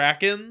by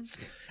Krakens.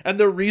 And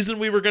the reason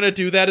we were going to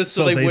do that is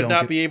so they would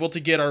not be able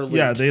to get our loot.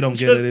 Yeah, they don't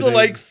get it. Just to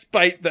like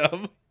spite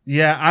them.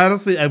 Yeah,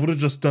 honestly, I would have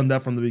just done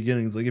that from the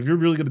beginning. It's like, if you're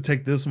really going to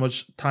take this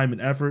much time and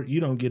effort,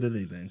 you don't get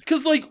anything.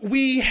 Because like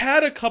we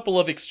had a couple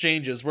of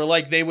exchanges where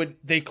like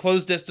they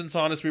closed distance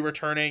on us, we were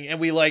turning,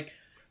 and we like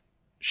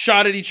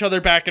shot at each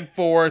other back and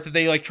forth, and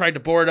they like tried to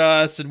board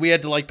us, and we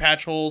had to like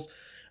patch holes.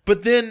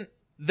 But then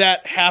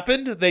that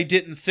happened, they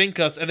didn't sink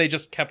us, and they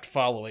just kept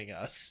following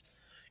us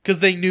because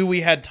they knew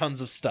we had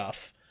tons of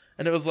stuff.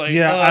 And it was like,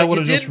 yeah, I would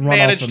have just run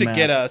managed off the to map.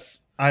 get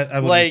us.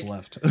 I would have just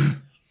left.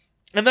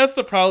 And that's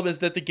the problem, is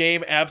that the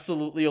game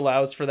absolutely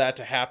allows for that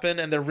to happen,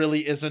 and there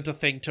really isn't a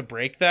thing to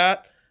break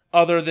that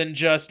other than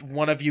just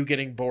one of you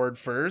getting bored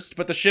first.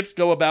 But the ships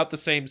go about the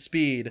same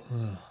speed.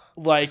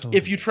 Like,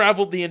 if you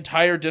traveled the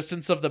entire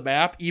distance of the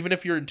map, even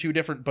if you're in 2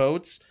 different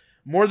boats,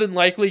 more than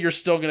likely you're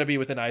still going to be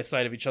within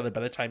eyesight of each other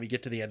by the time you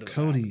get to the end of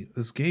the map.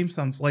 This game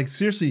sounds like,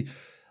 seriously,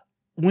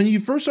 when you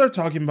first started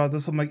talking about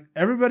this, I'm like,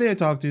 everybody I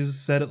talked to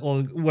said it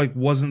like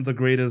wasn't the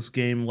greatest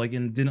game, like,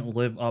 and didn't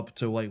live up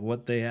to like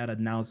what they had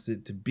announced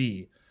it to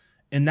be.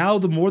 And now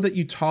the more that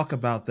you talk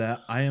about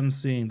that, I am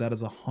seeing that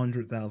is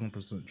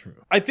 100,000%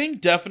 true. I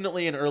think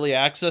definitely in early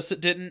access it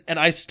didn't, and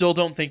I still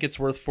don't think it's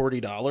worth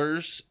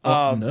 $40.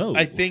 No.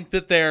 I think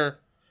that there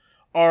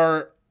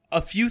are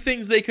a few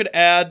things they could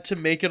add to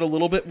make it a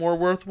little bit more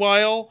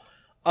worthwhile.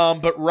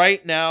 But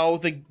right now,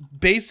 the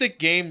basic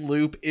game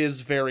loop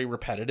is very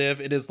repetitive.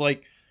 It is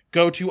like,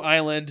 go to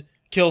island,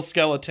 kill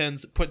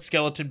skeletons, put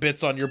skeleton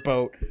bits on your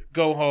boat,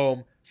 go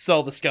home,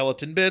 sell the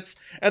skeleton bits.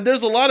 And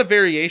there's a lot of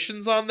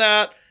variations on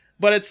that,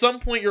 but at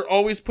some point you're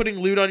always putting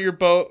loot on your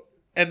boat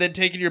and then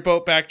taking your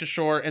boat back to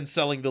shore and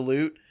selling the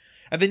loot.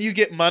 And then you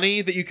get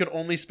money that you can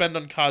only spend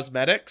on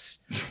cosmetics,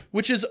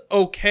 which is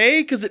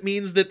okay because it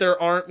means that there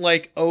aren't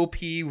like OP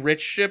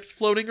rich ships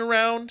floating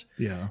around.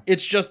 Yeah.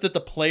 It's just that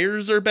the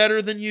players are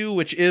better than you,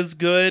 which is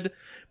good.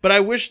 But I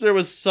wish there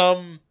was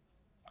some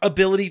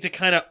ability to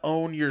kind of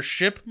own your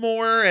ship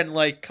more and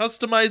like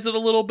customize it a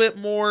little bit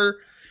more,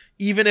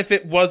 even if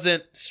it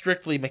wasn't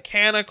strictly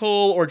mechanical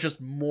or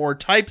just more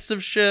types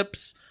of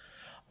ships.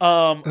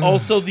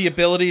 Also the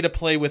ability to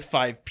play with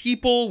 5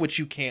 people, which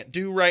you can't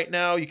do right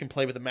now. You can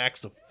play with a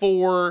max of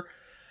 4.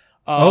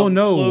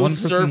 Closed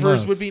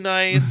servers would be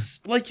nice.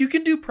 Like, you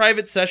can do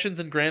private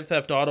sessions in Grand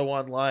Theft Auto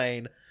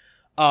Online,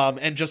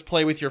 and just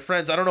play with your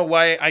friends. I don't know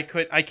why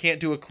I can't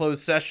do a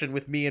closed session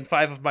with me and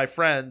 5 of my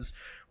friends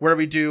where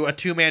we do a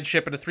 2-man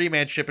ship and a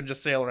 3-man ship and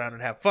just sail around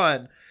and have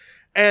fun.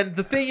 And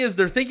the thing is,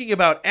 they're thinking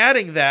about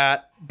adding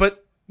that,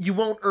 but you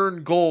won't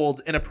earn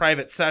gold in a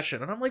private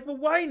session. And I'm like, well,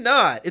 why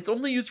not? It's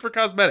only used for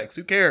cosmetics.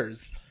 Who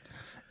cares?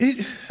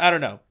 I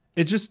don't know.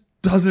 It just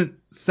doesn't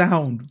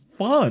sound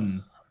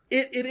fun.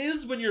 It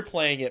is when you're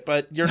playing it,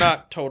 but you're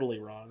not totally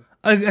wrong.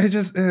 I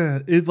just,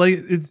 it's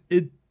like,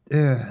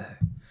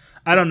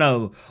 I don't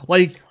know.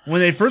 Like,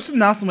 when they first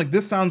announced, I'm like,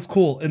 this sounds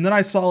cool. And then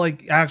I saw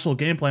like actual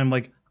gameplay. I'm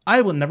like,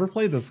 I would never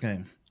play this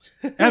game.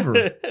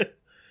 Ever.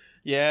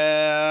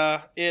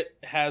 Yeah, it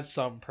has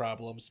some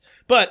problems.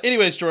 But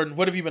anyways, Jordan,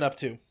 what have you been up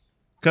to?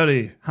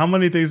 Cody, how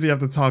many things do you have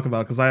to talk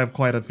about? Because I have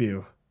quite a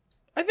few.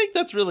 I think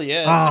that's really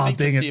it. Ah, I think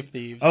dang Sea it. of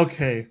Thieves.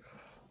 Okay.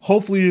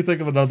 hopefully you think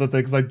of another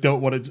thing, because I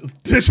don't want to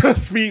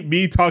just be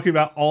me talking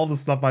about all the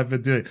stuff I've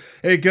been doing.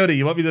 Hey, Cody,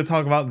 you want me to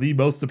talk about the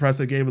most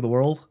depressing game in the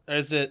world?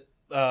 Is it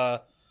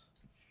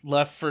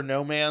Left for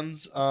No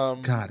Man's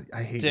God,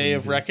 I hate Day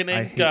of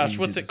Reckoning? Gosh,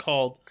 what's it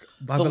called?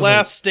 The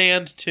Last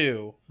Stand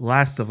 2.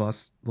 Last of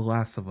Us. The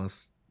Last of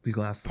Us. The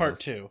Last of Part Us.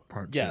 2.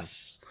 Part 2.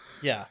 Yes.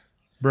 Yeah.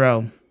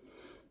 Bro,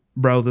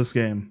 this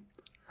game.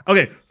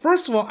 Okay,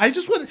 first of all,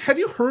 have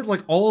you heard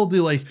like all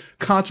the like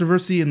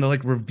controversy and the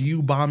like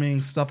review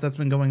bombing stuff that's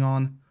been going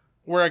on?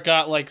 Where it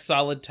got like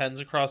solid 10s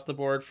across the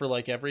board for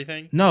like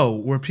everything? No,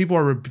 where people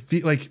are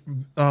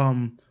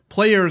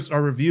players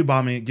are review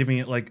bombing it, giving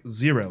it like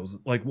zeros,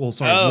 like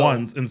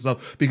ones and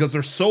stuff, because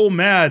they're so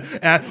mad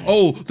at,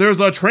 there's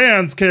a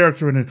trans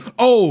character in it.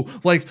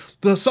 Like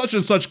the such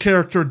and such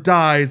character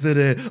dies in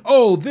it.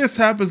 This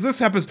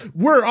happens.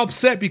 We're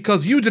upset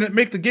because you didn't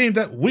make the game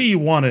that we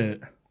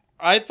wanted.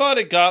 I thought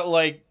it got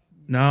like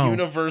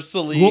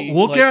universally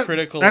look at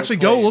critical. Actually,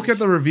 acclaimed. go look at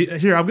the review.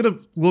 Here, I'm gonna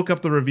look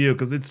up the review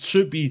because it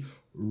should be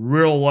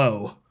real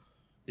low.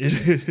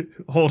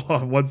 Hold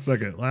on 1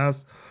 second.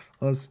 Last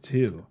Us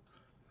 2.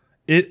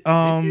 It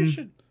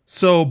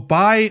so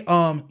by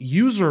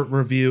user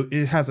review,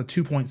 it has a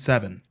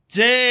 2.7.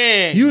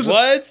 Dang.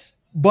 What?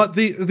 But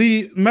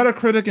the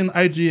Metacritic and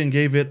IGN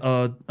gave it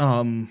a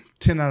 10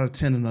 out of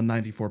 10 and a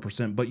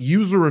 94%. But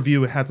user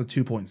review, it has a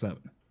 2.7.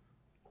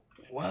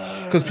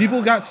 Because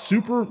people got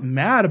super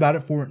mad about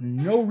it for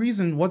no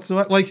reason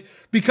whatsoever.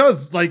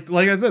 Because I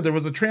said, there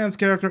was a trans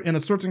character and a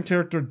certain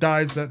character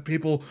dies that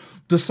people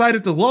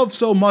decided to love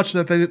so much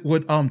that they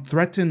would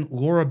threaten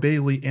Laura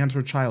Bailey and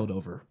her child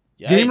over.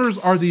 Yikes.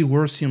 Gamers are the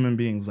worst human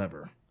beings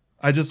ever.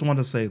 I just want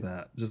to say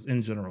that, just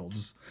in general.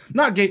 Just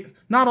not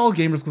all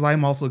gamers, because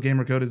I'm also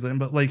gamer coded,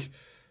 but like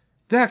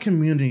that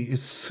community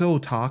is so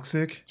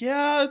toxic.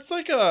 Yeah, it's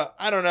like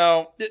I don't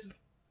know.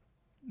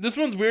 This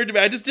one's weird to me.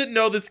 I just didn't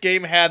know this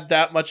game had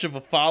that much of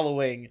a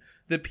following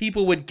that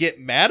people would get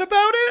mad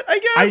about it, I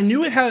guess. I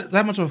knew it had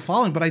that much of a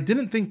following, but I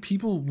didn't think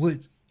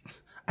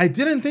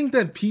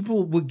that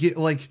people would get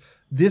like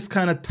this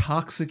kind of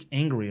toxic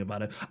angry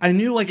about it. I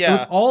knew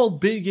with all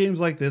big games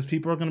like this,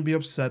 people are going to be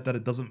upset that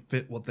it doesn't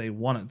fit what they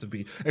want it to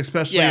be,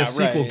 especially a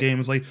sequel game.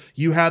 Is like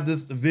you have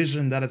this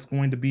vision that it's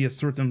going to be a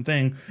certain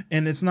thing,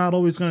 and it's not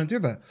always going to do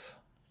that.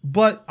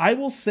 But I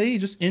will say,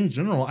 just in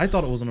general, I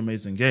thought it was an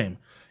amazing game.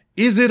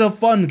 Is it a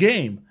fun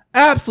game?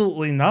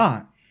 Absolutely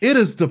not. It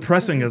is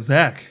depressing as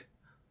heck.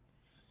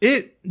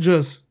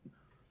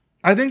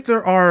 I think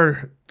there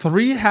are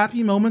 3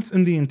 happy moments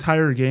in the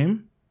entire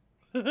game.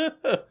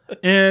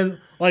 And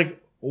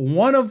like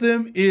one of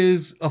them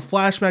is a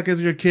flashback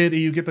as you're a kid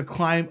and you get to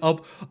climb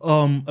up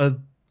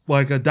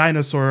a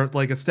dinosaur,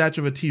 like a statue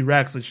of a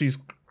T-Rex, and she's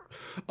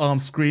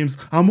screams,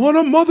 "I'm on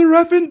a mother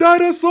effing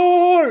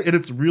dinosaur!" And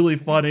it's really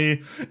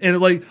funny. And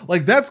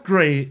like that's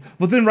great.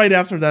 But then right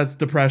after that's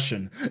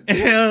depression.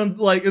 And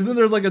then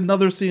there's like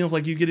another scene of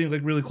like you getting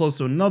like really close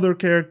to another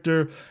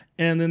character.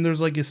 And then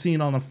there's like a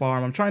scene on the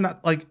farm. I'm trying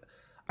not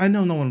I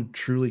know no one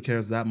truly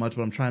cares that much,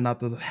 but I'm trying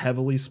not to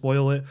heavily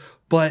spoil it.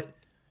 But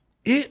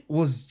it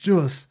was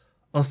just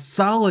a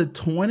solid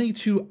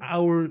 22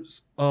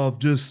 hours of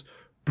just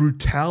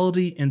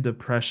brutality and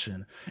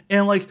depression.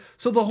 And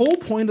so the whole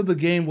point of the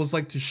game was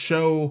to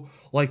show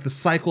the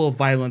cycle of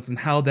violence and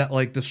how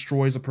that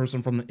destroys a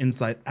person from the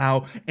inside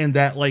out, and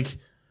that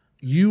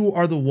you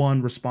are the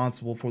one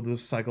responsible for the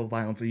cycle of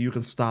violence and you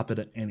can stop it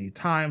at any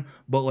time,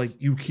 but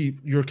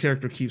your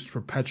character keeps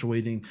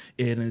perpetuating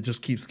it and it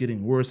just keeps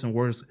getting worse and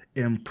worse,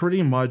 and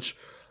pretty much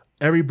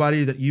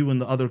everybody that you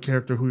and the other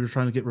character who you're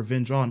trying to get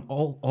revenge on,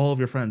 all of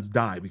your friends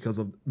die because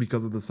of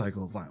the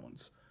cycle of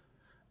violence.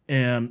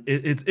 And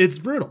it's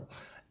brutal.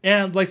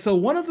 And so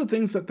one of the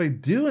things that they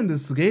do in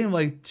this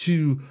game,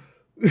 to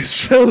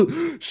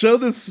show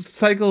this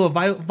cycle of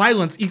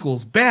violence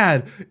equals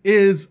bad,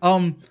 is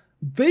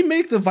they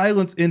make the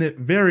violence in it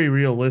very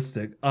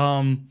realistic.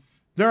 There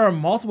are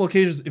multiple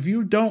occasions, if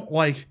you don't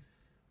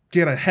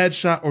get a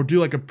headshot or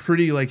do a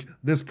pretty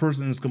this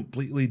person is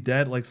completely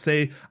dead.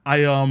 Say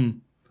I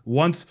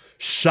once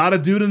shot a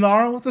dude in the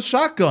arm with a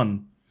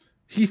shotgun.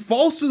 He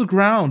falls to the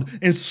ground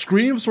and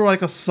screams for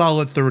a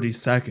solid 30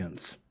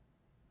 seconds.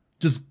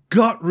 Just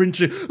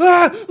gut-wrenching.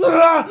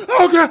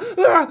 Oh God!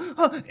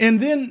 And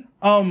then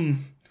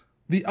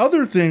the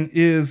other thing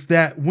is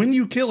that when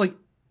you kill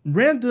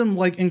random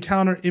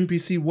encounter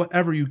NPC,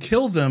 whatever, you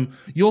kill them,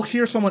 you'll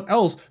hear someone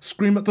else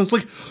scream at this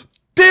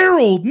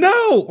Daryl,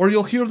 no! Or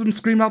you'll hear them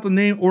scream out the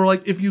name, or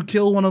if you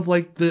kill one of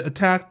the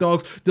attack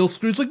dogs, they'll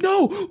scream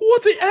no,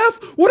 what the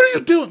F? What are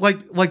you doing?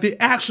 They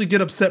actually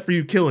get upset for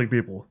you killing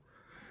people.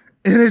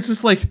 And it's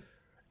just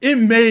it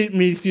made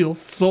me feel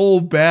so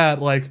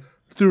bad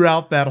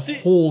throughout that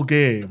whole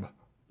game.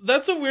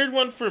 That's a weird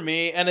one for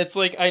me, and it's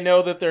I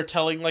know that they're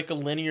telling a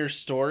linear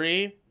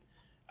story.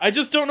 I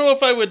just don't know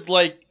if I would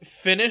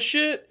finish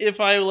it if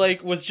I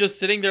was just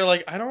sitting there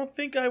I don't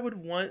think I would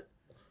want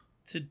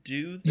to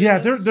do this. Yeah,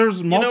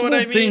 there's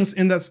multiple things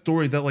in that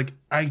story that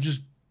I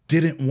just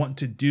didn't want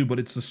to do, but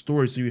it's the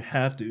story, so you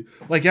have to.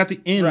 Like at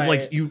the end,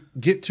 like you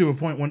get to a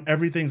point when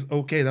everything's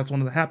okay. That's one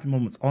of the happy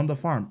moments on the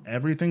farm.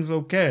 Everything's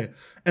okay.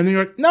 And then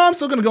you're like, no, I'm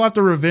still gonna go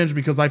after revenge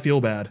because I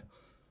feel bad.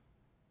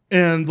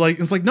 And like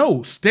it's like,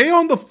 no, stay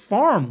on the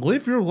farm,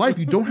 live your life.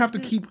 You don't have to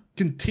keep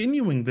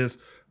continuing this.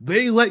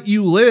 They let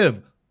you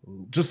live.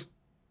 Just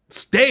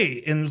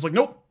stay. And it's like,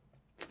 nope,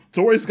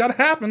 story's gotta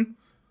happen.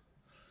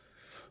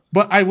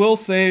 But I will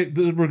say,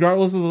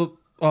 regardless of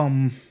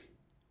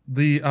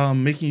the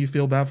making you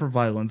feel bad for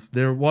violence,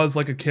 there was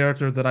like a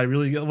character that I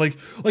really like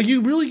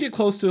you really get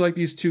close to like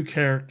these two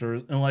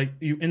characters and like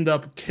you end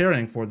up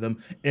caring for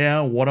them,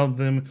 and one of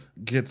them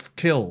gets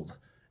killed.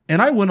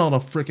 And I went on a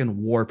freaking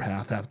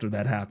warpath after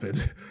that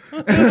happened.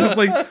 And it's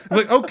like,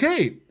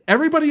 okay,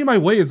 everybody in my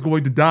way is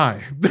going to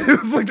die.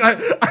 It's like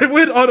I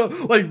went on a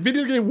like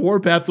video game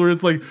warpath where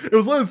it's like it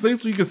was one of those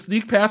things where you can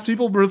sneak past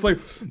people, but it's like,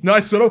 no,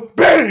 I stood up,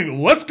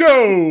 bang, let's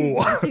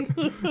go.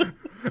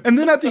 And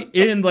then at the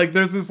end, like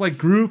there's this like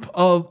group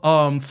of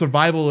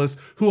survivalists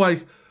who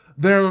like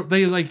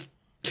they like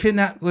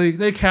kidnap, like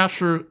they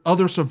capture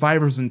other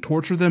survivors and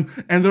torture them,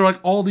 and they're like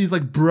all these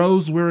like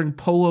bros wearing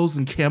polos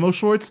and camo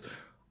shorts.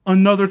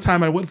 Another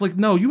time I went, it's like,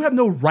 no, you have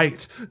no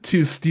right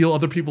to steal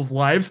other people's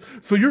lives,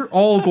 so you're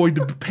all going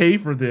to pay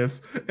for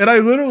this. And I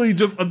literally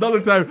just, another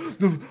time,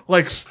 just,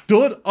 like,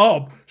 stood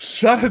up,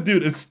 shot a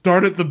dude, and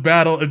started the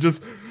battle, and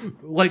just,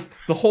 like,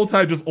 the whole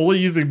time just only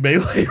using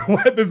melee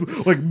weapons,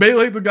 like,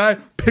 meleeed the guy,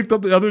 picked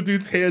up the other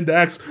dude's hand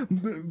axe,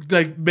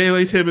 like,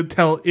 meleeed him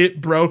until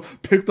it broke,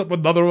 picked up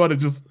another one, and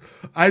just,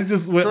 I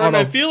just went Vern,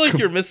 I feel like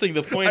you're missing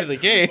the point of the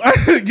game.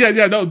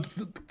 Yeah, no.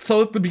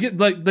 So at the beginning,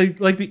 like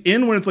the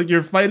end when it's like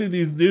you're fighting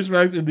these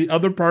douchebags, and the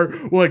other part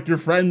where like your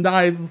friend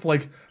dies, it's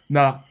like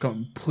not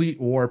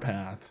complete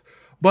warpath.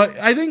 But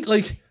I think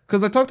like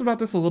because I talked about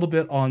this a little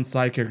bit on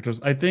side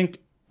characters, I think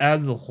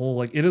as a whole,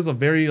 like it is a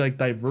very like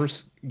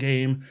diverse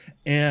game,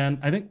 and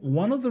I think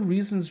one of the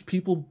reasons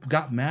people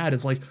got mad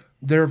is like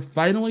they're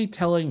finally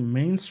telling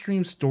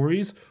mainstream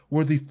stories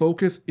where the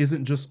focus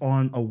isn't just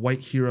on a white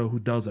hero who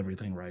does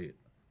everything right.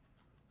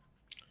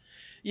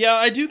 Yeah,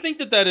 I do think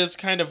that is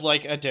kind of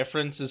like a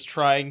difference, is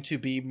trying to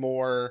be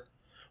more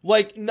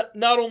like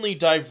not only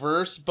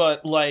diverse,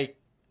 but like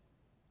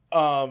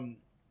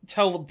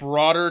tell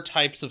broader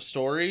types of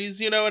stories,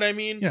 you know what I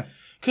mean? Yeah.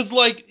 Because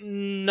like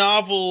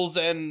novels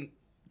and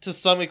to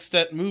some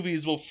extent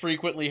movies will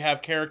frequently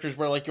have characters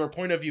where like your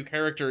point of view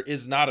character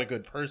is not a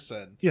good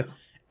person. Yeah.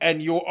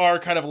 And you are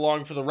kind of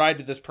along for the ride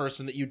with this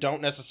person that you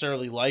don't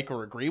necessarily like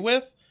or agree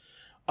with.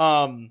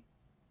 And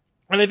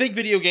I think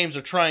video games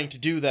are trying to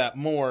do that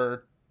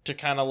more to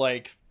kind of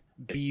like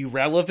be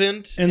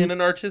relevant in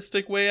an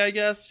artistic way, I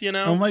guess, you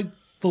know? And like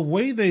the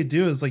way they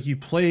do is like you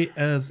play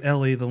as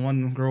Ellie, the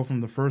one girl from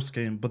the first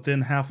game, but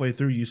then halfway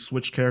through you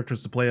switch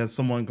characters to play as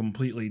someone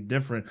completely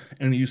different,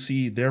 and you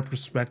see their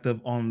perspective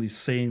on the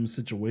same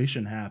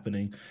situation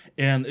happening.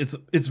 And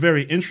it's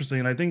very interesting.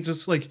 And I think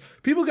just like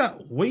people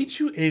got way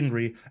too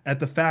angry at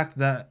the fact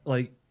that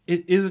like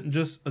it isn't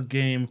just a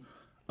game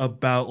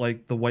about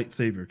like the white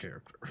savior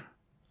character.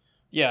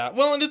 Yeah,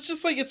 well, and it's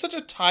just like it's such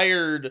a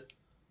tired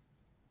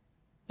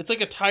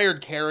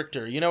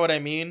character, you know what I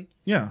mean?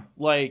 Yeah.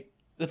 Like,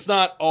 it's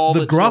not all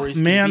the that gruff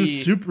man be.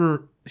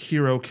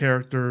 Superhero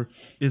character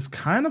is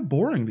kind of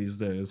boring these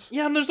days.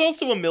 Yeah, and there's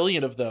also a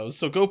million of those,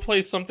 so go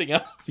play something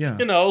else. Yeah.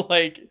 You know,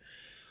 like,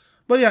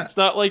 but yeah, it's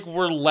not like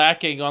we're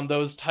lacking on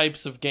those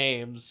types of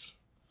games.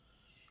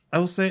 I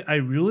will say I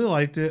really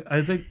liked it.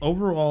 I think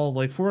overall,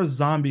 like for a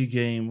zombie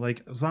game,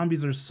 like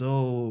zombies are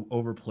so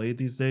overplayed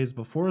these days,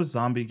 but for a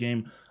zombie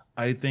game,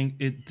 I think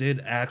it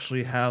did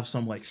actually have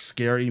some like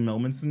scary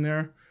moments in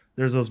there.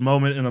 There's this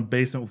moment in a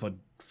basement with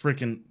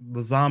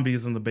the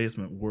zombies in the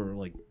basement were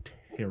like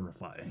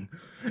terrifying.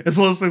 It's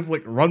one of those things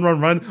like run,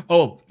 run, run.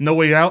 Oh, no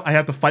way out. I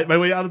have to fight my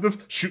way out of this.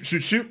 Shoot,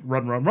 shoot, shoot.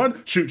 Run, run,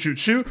 run. Shoot, shoot,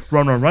 shoot.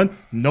 Run, run, run.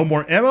 No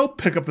more ammo.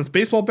 Pick up this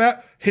baseball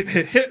bat. Hit,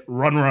 hit, hit.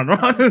 Run, run,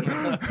 run.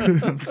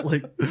 It's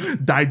like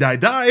die, die,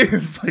 die.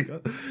 It's like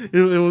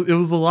it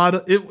was a lot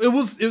of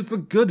it's a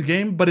good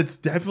game, but it's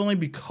definitely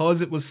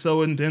because it was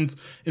so intense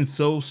and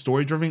so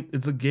story driven.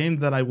 It's a game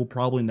that I will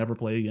probably never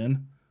play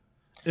again.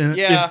 And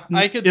yeah,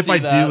 I could. If see I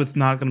that. do, it's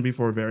not going to be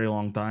for a very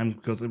long time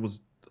because it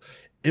was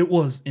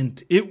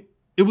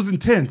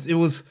intense. It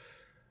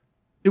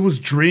was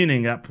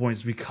draining at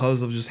points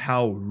because of just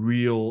how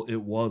real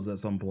it was at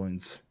some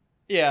points.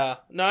 Yeah,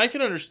 no, I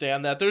can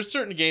understand that. There's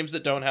certain games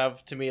that don't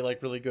have, to me,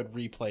 like really good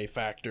replay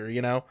factor,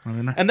 you know?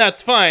 And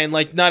that's fine.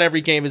 Like, not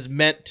every game is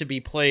meant to be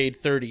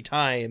played 30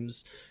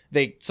 times.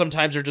 They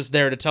sometimes are just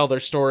there to tell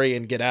their story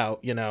and get out,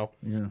 you know?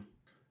 Yeah.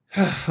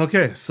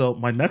 Okay, so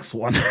my next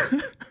one.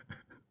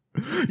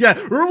 Yeah,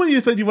 remember when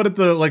you said you wanted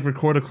to like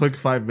record a quick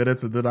 5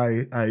 minutes and then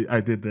I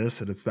did this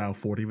and it's now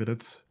 40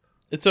 minutes?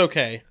 It's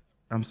okay.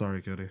 I'm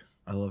sorry, Cody.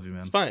 I love you,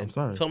 man. It's fine. I'm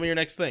sorry. Tell me your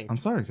next thing. I'm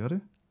sorry, Cody.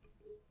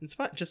 It's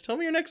fine. Just tell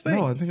me your next thing.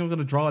 No, I think I'm going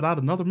to draw it out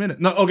another minute.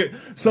 No, okay.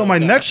 So my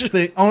next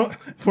thing,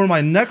 for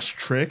my next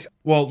trick,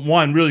 well,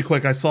 one, really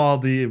quick, I saw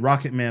the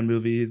Rocket Man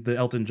movie, the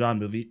Elton John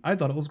movie. I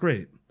thought it was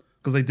great.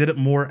 because they did it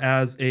more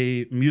as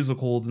a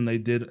musical than they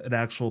did an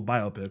actual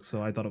biopic.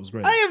 So I thought it was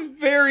great. I am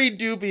very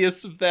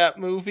dubious of that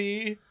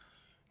movie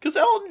because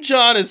Elton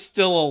John is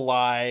still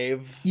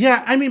alive.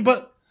 Yeah, I mean,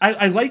 but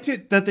I liked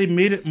it that they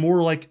made it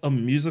more like a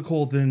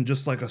musical than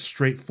just like a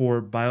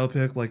straightforward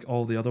biopic like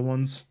all the other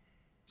ones.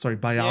 Sorry,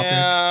 biopic.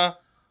 Yeah.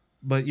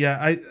 But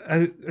yeah,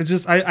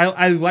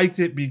 I liked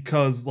it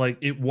because like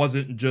it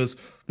wasn't just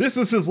this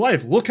is his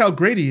life. Look how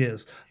great he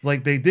is.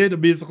 Like they did a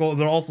musical, and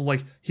they're also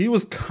like he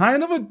was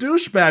kind of a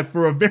douchebag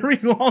for a very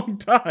long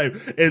time,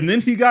 and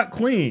then he got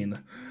clean.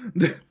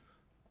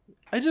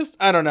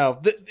 I don't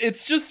know.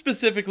 It's just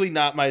specifically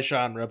not my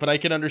genre, but I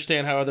can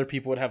understand how other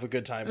people would have a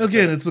good time with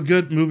Again, it's a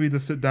good movie to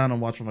sit down and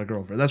watch with my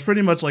girlfriend. That's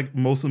pretty much like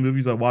most of the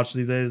movies I watch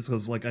these days,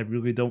 because like I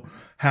really don't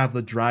have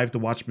the drive to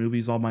watch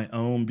movies on my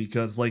own,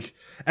 because like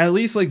at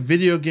least like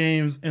video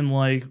games and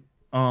like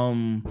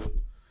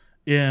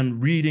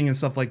and reading and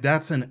stuff like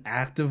that's an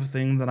active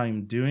thing that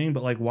I'm doing.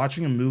 But like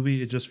watching a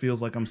movie, it just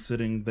feels like I'm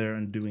sitting there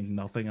and doing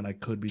nothing, and I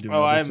could be doing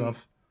other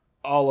stuff.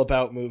 All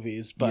about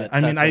movies, but yeah,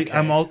 I mean,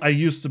 okay. I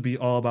used to be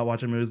all about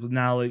watching movies, but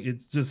now like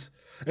it's just,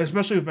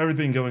 especially with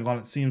everything going on,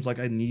 it seems like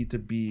I need to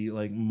be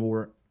like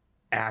more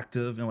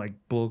active, and like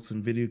books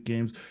and video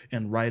games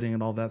and writing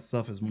and all that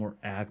stuff is more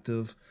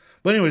active.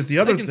 But anyways, the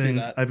other thing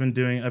I've been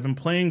doing, I've been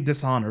playing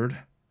Dishonored.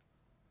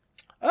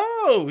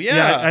 Oh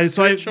yeah, I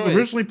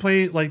originally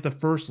played like the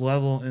first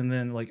level, and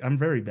then like I'm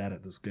very bad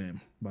at this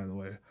game, by the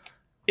way.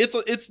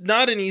 It's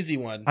not an easy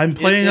one. I'm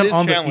playing it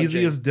on the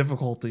easiest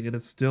difficulty, and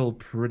it's still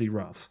pretty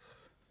rough.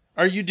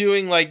 Are you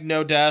doing like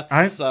no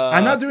deaths?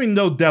 I'm not doing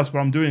no deaths, but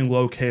I'm doing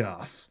low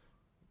chaos.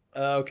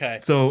 Okay.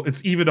 So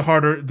it's even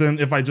harder than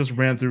if I just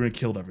ran through and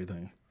killed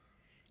everything.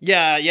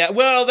 Yeah.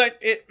 Well, kind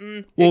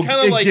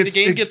of like the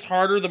game gets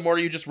harder the more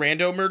you just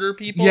rando murder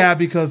people. Yeah,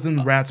 because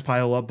then rats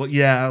pile up. But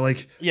yeah,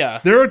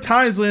 there are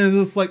times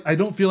when it's like I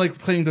don't feel like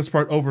playing this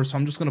part over, so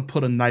I'm just gonna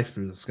put a knife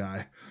through this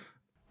guy.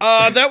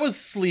 That was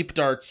sleep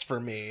darts for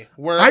me.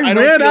 Where I don't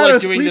ran feel out like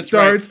of doing sleep this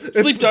darts. Right.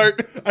 Sleep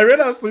dart. I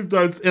ran out of sleep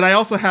darts, and I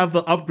also have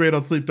the upgrade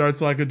on sleep darts,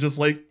 so I could just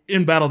like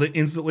in battle they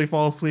instantly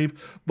fall asleep.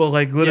 But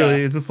like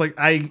literally, it's just like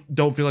I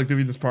don't feel like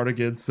doing this part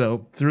again.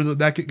 So through the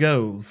neck it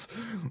goes.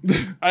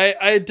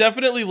 I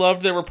definitely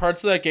loved there were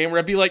parts of that game where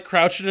I'd be like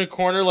crouched in a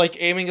corner,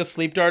 like aiming a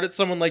sleep dart at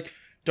someone, like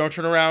don't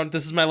turn around.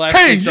 This is my last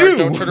sleep dart.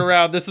 Don't turn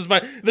around. This is my.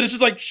 Then it's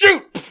just like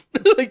shoot,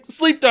 like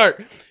sleep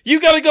dart. You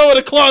gotta go in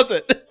a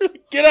closet.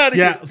 Get out of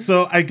here. Yeah.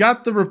 So I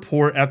got the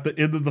report at the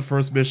end of the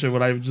first mission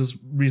when I just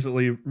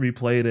recently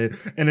replayed it,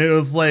 and it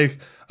was like,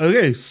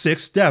 okay,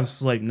 6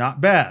 deaths, like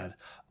not bad.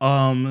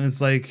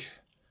 It's like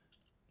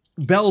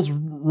bells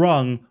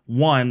rung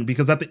 1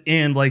 because at the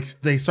end,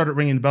 like they started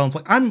ringing the bell. And it's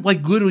like I'm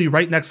like literally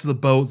right next to the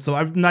boat, so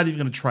I'm not even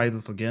gonna try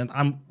this again.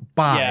 I'm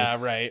bye.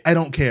 Yeah, right. I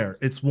don't care.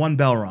 It's 1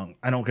 bell rung.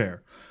 I don't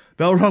care.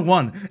 Bell rung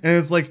 1, and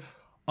it's like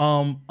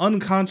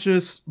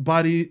unconscious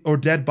body or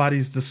dead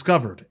bodies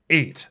discovered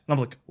 8. And I'm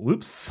like,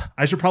 whoops,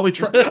 I should probably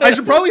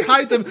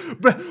hide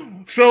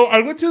them. So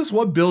I went to this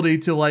one building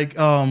to like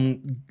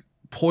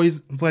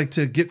poison, like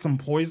to get some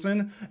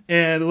poison,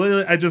 and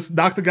literally I just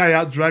knocked the guy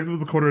out, dragged him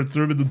to the corner, and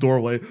threw him in the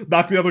doorway.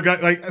 Knocked the other guy,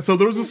 like, so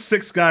there was just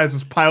 6 guys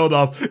just piled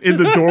up in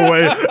the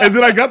doorway, and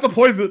then I got the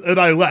poison and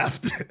I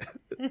left.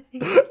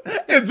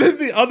 And then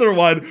the other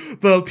one,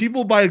 the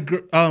people by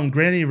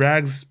Granny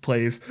Rag's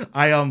place,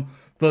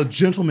 the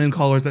gentleman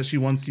callers that she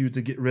wants you to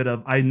get rid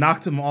of, I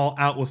knocked them all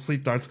out with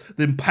sleep darts,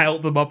 then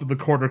piled them up in the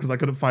corner because I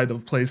couldn't find a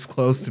place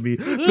close to me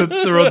to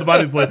throw the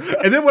bodies in.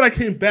 And then when I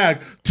came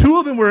back, 2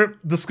 of them were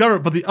discovered,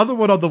 but the other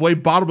one on the way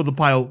bottom of the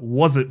pile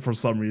wasn't for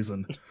some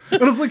reason.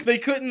 It was like they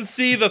couldn't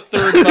see the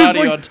third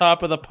body on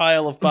top of the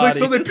pile of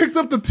bodies. Like, so they picked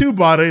up the 2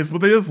 bodies,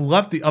 but they just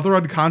left the other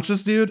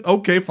unconscious dude.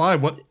 Okay,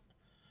 fine. What?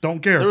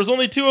 Don't care. There was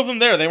only 2 of them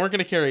there. They weren't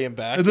going to carry him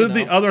back. And then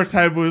the other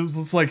time was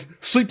just like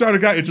sleep dart a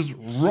guy and just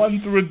run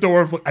through a door.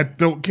 I was like, I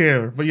don't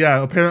care. But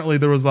yeah, apparently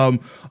there was a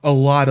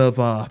lot of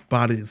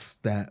bodies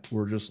that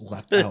were just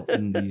left out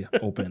in the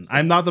open.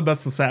 I'm not the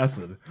best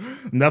assassin,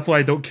 and that's why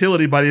I don't kill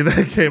anybody in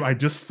that game. I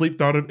just sleep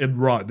darted and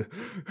run.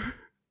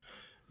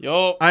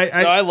 Yo,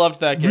 I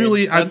loved that game.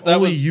 Really, I'm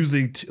only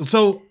using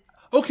so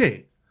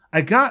okay.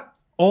 I got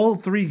all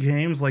 3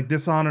 games like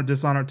Dishonored,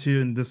 Dishonored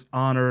 2, and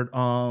Dishonored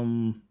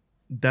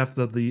Death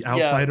of the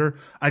Outsider.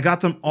 Yeah. I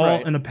got them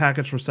all in a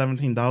package for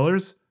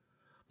 $17.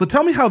 But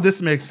tell me how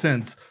this makes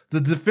sense.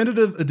 The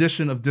definitive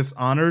edition of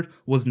Dishonored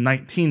was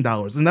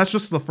 $19, and that's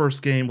just the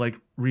first game like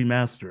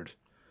remastered.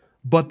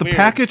 But the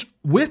package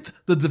with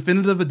the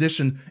definitive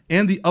edition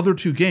and the other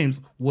 2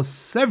 games was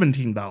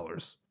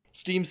 $17.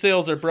 Steam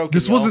sales are broken.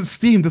 This wasn't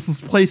Steam, this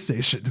was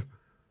PlayStation.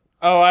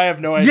 Oh, I have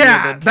no idea.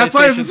 Yeah, that's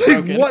why I was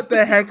like, what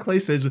the heck,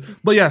 PlayStation?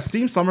 But yeah,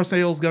 Steam summer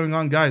sales going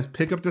on, guys.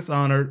 Pick up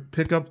Dishonored.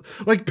 Pick up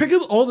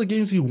all the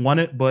games you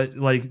wanted, but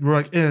like we're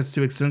like, it's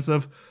too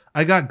expensive.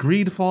 I got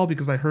Greedfall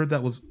because I heard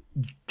that was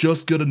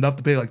just good enough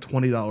to pay like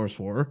 $20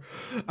 for.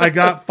 I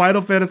got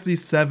Final Fantasy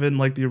VII,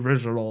 like the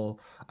original.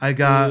 I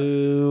got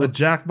a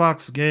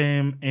Jackbox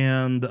game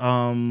and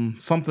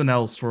something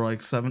else for like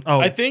 $7. Oh,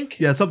 I think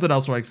something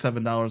else for like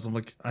 $7. I'm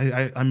like,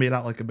 I made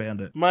out like a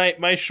bandit.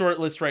 My short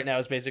list right now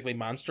is basically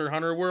Monster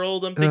Hunter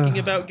World. I'm thinking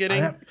about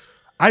getting.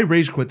 I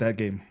rage quit that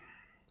game.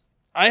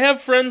 I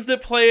have friends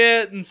that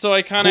play it, and so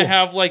I kind of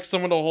have like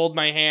someone to hold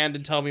my hand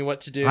and tell me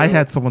what to do. I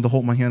had someone to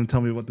hold my hand and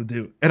tell me what to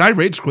do, and I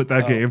rage quit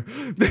that game.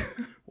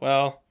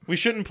 Well, we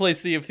shouldn't play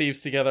Sea of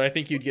Thieves together. I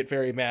think you'd get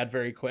very mad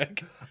very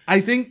quick. I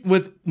think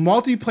with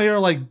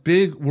multiplayer, like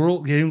big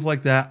world games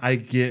like that, I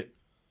get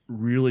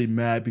really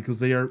mad because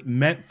they are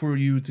meant for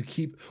you to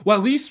keep. Well,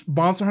 at least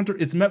Monster Hunter,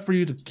 it's meant for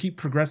you to keep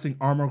progressing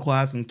armor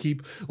class and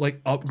keep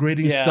like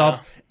upgrading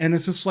stuff. And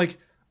it's just like,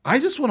 I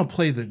just want to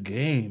play the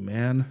game,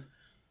 man.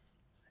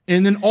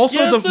 And then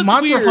also the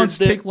monster hunts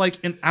take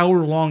like an hour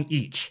long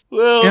each.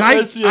 Well, and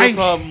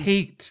I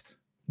hate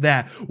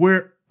that.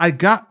 Where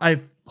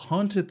I've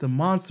hunted the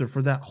monster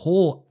for that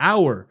whole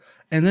hour,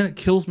 and then it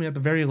kills me at the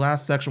very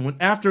last section when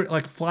after it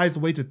like flies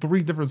away to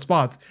 3 different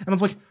spots. And I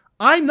was like,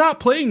 I'm not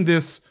playing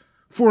this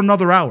for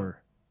another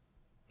hour.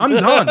 I'm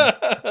done.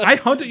 I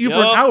hunted you for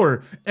an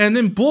hour, and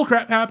then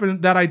bullcrap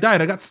happened that I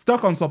died. I got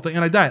stuck on something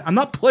and I died. I'm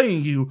not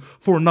playing you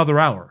for another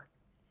hour.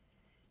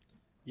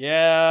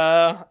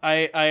 Yeah,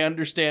 I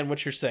understand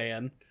what you're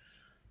saying.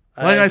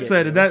 Like I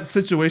said, in that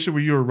situation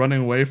where you were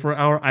running away for an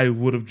hour, I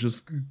would have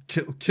just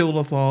killed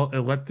us all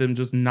and let them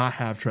just not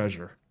have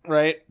treasure.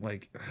 Right.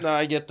 Like, no,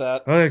 I get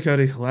that. Okay,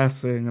 Cody,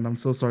 last thing, and I'm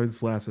so sorry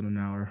this lasted an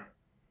hour.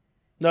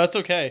 No, it's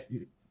okay.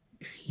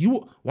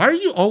 Why are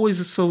you always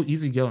just so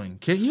easygoing?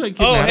 Can't you like?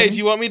 Oh, hey, do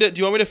you want me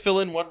to fill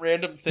in one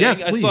random thing?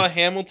 Yes, please. I saw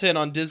Hamilton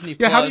on Disney+.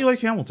 Yeah, how do you like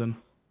Hamilton?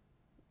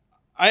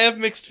 I have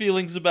mixed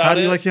feelings about it. How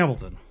do you like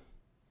Hamilton?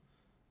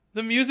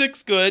 The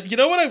music's good. You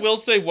know what I will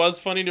say was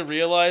funny to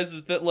realize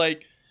is that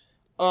like,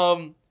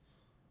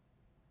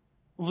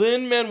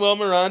 Lin-Manuel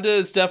Miranda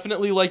is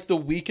definitely like the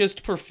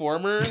weakest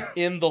performer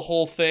in the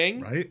whole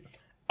thing. Right.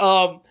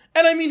 And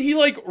I mean, he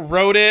like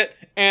wrote it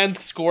and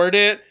scored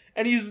it,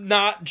 and he's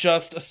not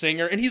just a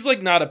singer, and he's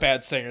like not a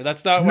bad singer.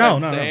 That's not what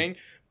I'm saying. No.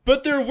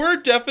 But there were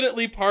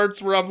definitely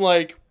parts where I'm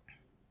like,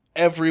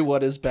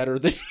 everyone is better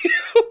than you.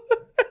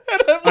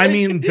 Like, I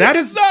mean, that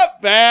is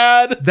not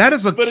bad. That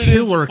is a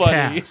killer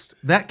cast.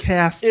 That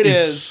cast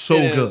is so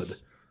good.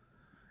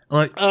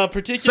 Like,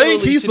 particularly saying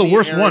he's the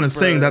worst one is Burr.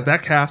 saying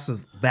that cast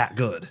is that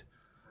good.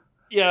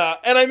 Yeah,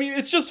 and I mean,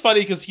 it's just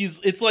funny because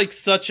it's like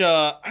such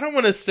a, I don't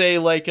want to say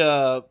like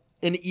an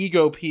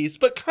ego piece,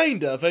 but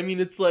kind of. I mean,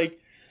 it's like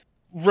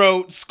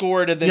wrote,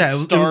 scored, and then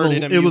starred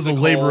in a musical. It was a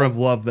labor of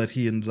love that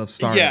he ended up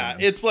starring. Yeah,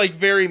 it's like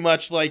very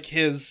much like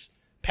his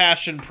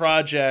passion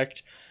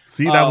project.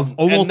 See, that was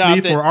almost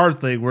me for our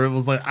thing, where it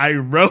was like I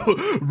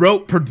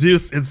wrote,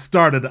 produced, and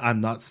started.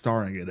 I'm not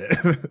starring in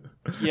it.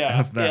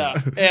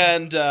 Yeah.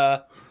 And,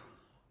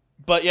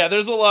 but yeah,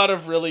 there's a lot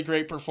of really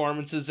great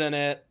performances in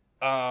it.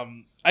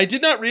 I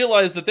did not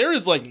realize that there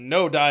is like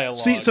no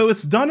dialogue. See, so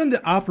it's done in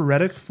the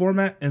operatic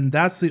format, and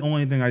that's the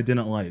only thing I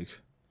didn't like.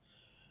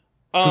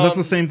 Because that's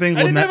the same thing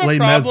Les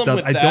Mis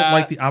does. I don't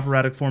like the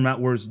operatic format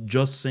where it's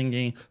just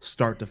singing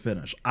start to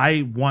finish.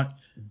 I want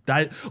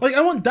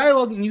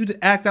dialogue and you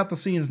to act out the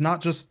scenes,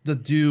 not just to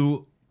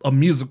do a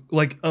music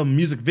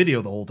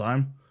video the whole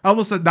time. I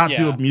almost said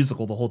do a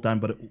musical the whole time,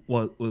 but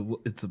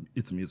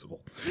it's a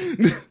musical.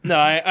 No,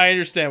 I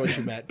understand what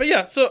you meant. But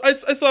yeah, so I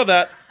saw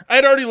that. I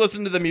had already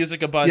listened to the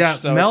music a bunch. Yeah,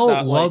 so Mel it's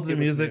not loved the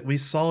music. We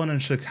saw it in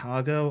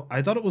Chicago.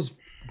 I thought it was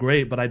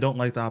great, but I don't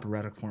like the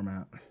operatic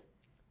format.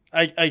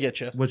 I get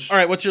you. All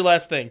right, what's your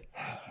last thing?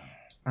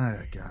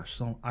 Oh gosh,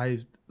 so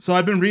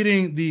I've been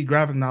reading the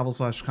graphic novel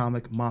 /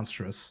 comic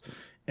Monstrous,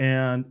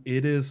 and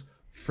it is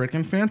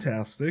freaking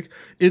fantastic.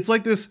 It's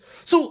like this.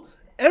 So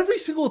every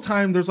single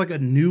time there's like a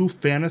new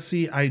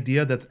fantasy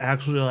idea that's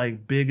actually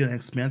like big and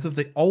expansive,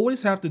 they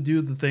always have to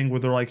do the thing where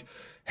they're like,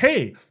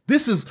 hey,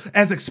 this is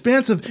as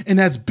expansive and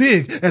as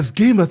big as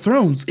Game of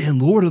Thrones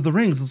and Lord of the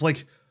Rings. It's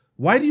like,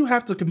 why do you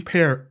have to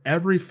compare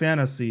every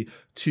fantasy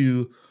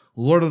to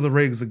Lord of the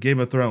Rings and Game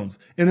of Thrones?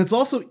 And it's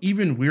also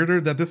even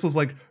weirder that this was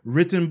like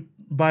written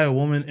by a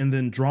woman and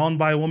then drawn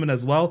by a woman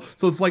as well.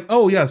 So it's like,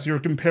 oh yes, you're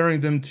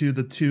comparing them to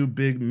the two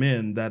big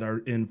men that are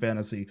in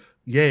fantasy.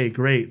 Yay,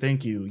 great,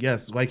 thank you.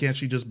 Yes, why can't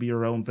she just be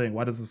her own thing?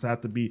 Why does this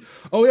have to be,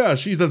 oh yeah,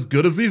 she's as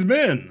good as these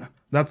men?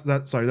 That's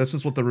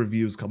just what the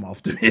reviews come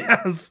off to me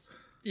as.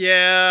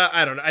 Yeah,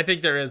 I don't know. I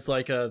think there is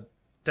like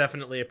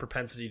definitely a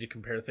propensity to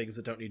compare things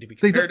that don't need to be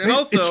compared. And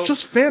also, it's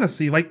just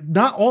fantasy. Like,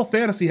 not all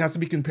fantasy has to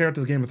be compared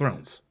to Game of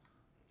Thrones.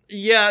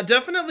 Yeah,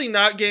 definitely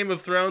not Game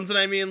of Thrones. And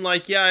I mean,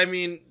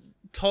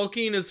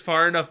 Tolkien is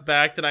far enough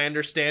back that I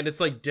understand it's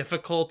like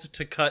difficult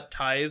to cut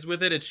ties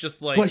with it. It's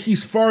just like, but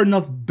he's far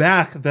enough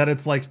back that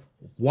it's like,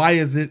 why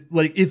is it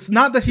like, it's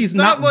not that he's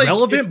not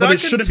relevant, but it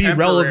shouldn't be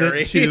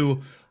relevant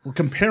to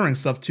comparing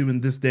stuff to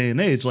in this day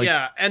and age. Like,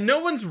 yeah, and no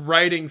one's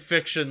writing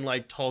fiction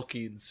like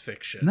Tolkien's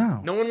fiction.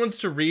 No one wants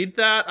to read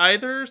that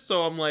either.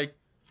 So I'm like,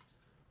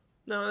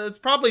 no, it's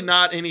probably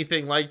not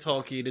anything like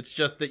Tolkien. It's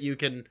just that you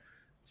can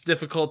it's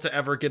difficult to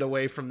ever get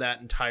away from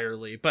that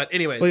entirely. But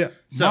anyways,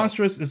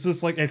 Monstrous is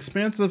this like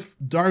expansive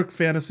dark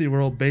fantasy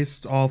world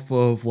based off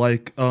of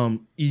like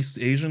East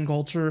Asian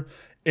culture.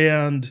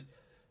 And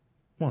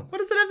what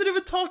does it have to do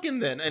with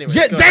Tolkien then? Anyway,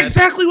 yeah, that's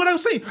exactly what I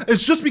was saying.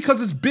 It's just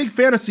because it's big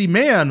fantasy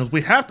man,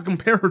 we have to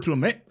compare her to a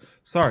man.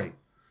 Sorry.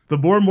 The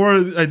more and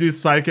more I do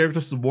side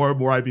characters, the more and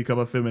more I become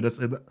a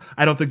feminist. And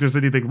I don't think there's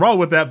anything wrong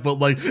with that, but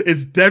like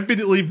it's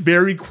definitely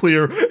very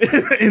clear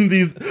in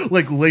these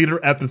like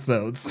later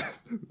episodes.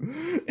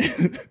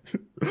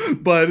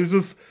 But it's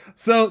just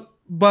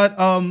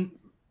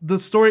the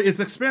story is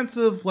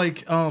expansive,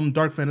 like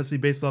dark fantasy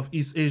based off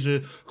East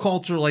Asia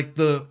culture. Like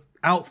the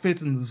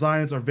outfits and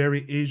designs are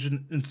very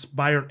Asian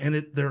inspired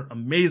and they're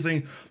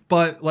amazing.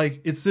 But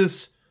like it's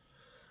this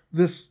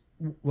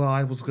well,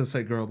 I was gonna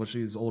say girl, but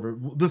she's older.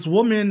 This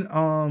woman,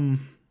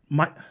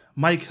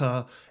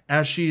 Micah,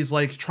 as she's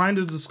like trying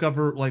to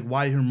discover like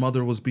why her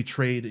mother was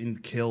betrayed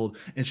and killed,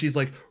 and she's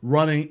like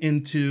running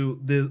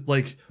into the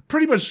like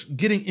pretty much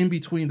getting in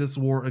between this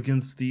war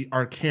against the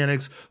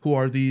Arcanics, who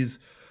are these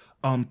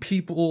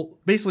people,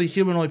 basically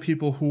humanoid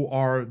people who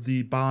are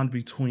the bond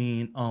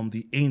between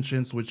the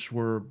ancients, which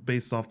were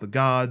based off the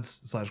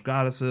gods /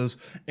 goddesses,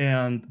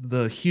 and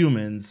the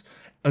humans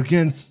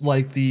against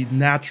like the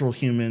natural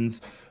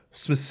humans,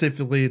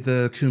 specifically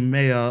the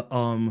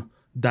Kumeya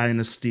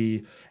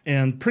dynasty.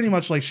 And pretty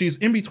much like she's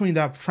in between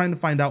that, trying to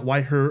find out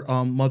why her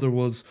mother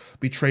was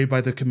betrayed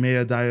by the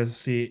Kumeya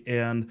dynasty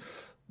and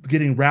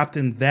getting wrapped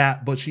in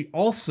that. But she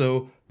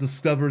also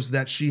discovers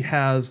that she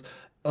has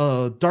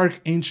a dark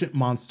ancient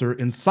monster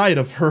inside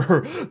of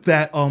her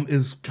that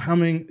is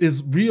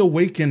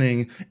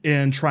reawakening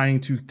and trying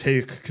to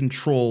take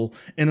control.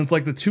 And it's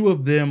like the two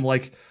of them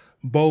like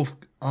both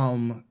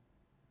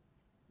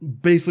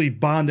basically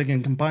bonding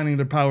and combining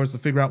their powers to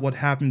figure out what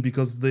happened,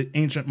 because the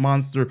ancient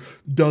monster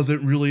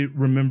doesn't really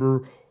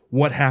remember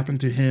what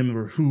happened to him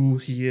or who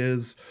he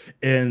is.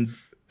 And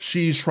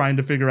she's trying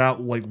to figure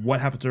out like what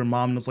happened to her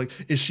mom. And it's like,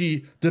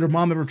 did her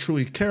mom ever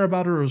truly care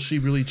about her, or is she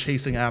really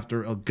chasing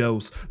after a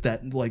ghost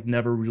that like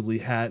never really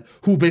had,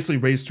 who basically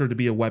raised her to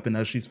be a weapon,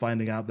 as she's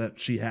finding out that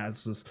she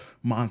has this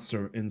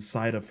monster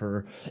inside of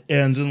her.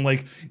 And then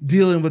like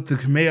dealing with the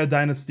Kumeya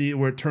dynasty,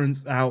 where it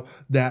turns out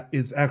that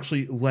it's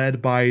actually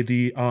led by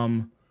the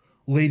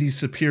Lady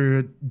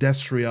Superior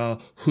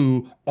Destria,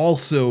 who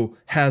also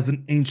has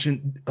an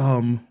ancient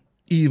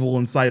evil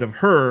inside of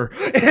her.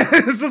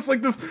 And it's just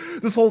like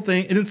this whole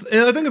thing, and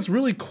I think it's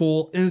really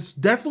cool, and it's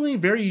definitely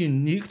very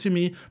unique to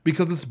me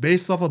because it's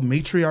based off a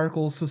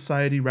matriarchal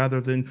society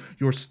rather than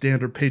your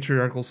standard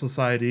patriarchal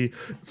society.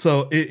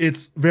 So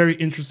it's very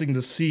interesting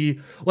to see,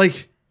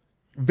 like,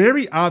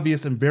 very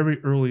obvious and very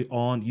early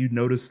on you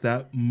notice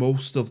that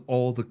most of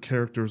all the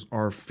characters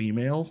are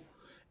female.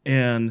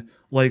 And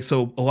like,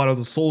 so a lot of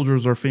the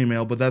soldiers are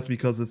female, but that's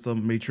because it's a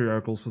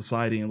matriarchal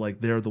society, and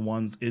like they're the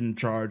ones in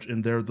charge,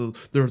 and they're the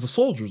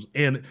soldiers.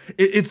 And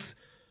it's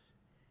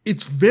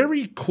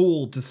very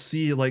cool to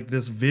see like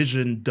this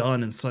vision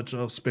done in such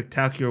a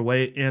spectacular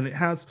way, and it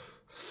has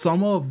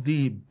some of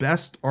the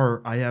best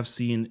art I have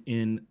seen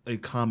in a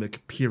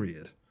comic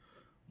period.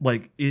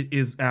 Like, it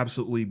is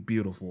absolutely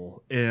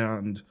beautiful,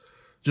 and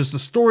just the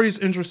story is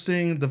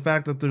interesting. The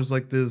fact that there's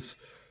like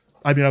this,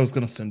 I mean, I was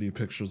going to send you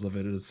pictures of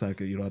it in a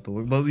second. You don't have to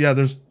look. But yeah,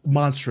 there's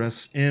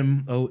Monstress.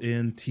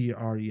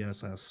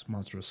 Montress.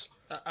 Monstress.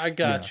 I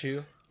got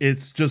you.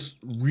 It's just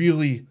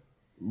really,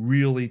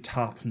 really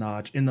top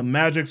notch. And the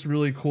magic's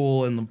really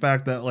cool. And the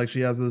fact that like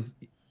she has this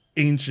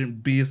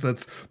ancient beast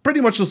that's pretty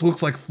much just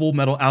looks like Full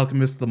Metal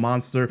Alchemist, the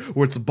monster,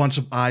 where it's a bunch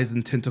of eyes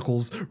and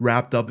tentacles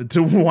wrapped up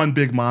into one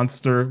big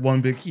monster,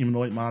 one big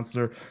humanoid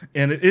monster.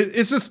 And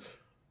it's just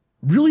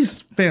really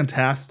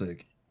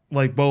fantastic.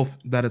 Like, both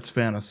that it's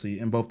fantasy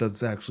and both that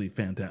it's actually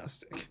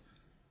fantastic.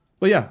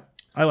 But yeah,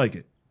 I like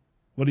it.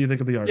 What do you think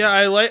of the art? Yeah,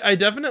 I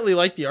definitely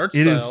like the art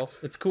style.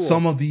 It's cool.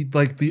 Some of the,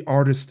 like, the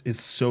artist is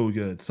so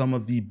good. Some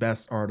of the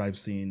best art I've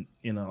seen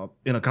in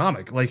a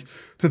comic. Like,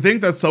 to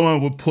think that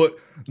someone would put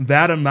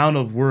that amount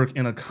of work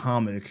in a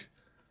comic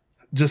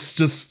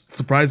just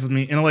surprises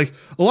me. And like,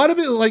 a lot of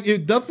it, like,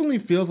 it definitely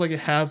feels like it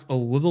has a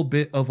little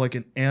bit of like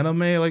an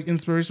anime like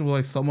inspiration with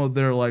like some of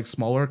their like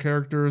smaller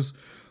characters.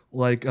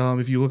 Like,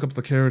 if you look up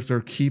the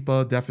character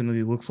Kippa,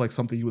 definitely looks like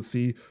something you would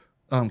see.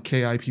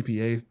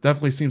 Kippa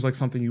definitely seems like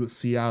something you would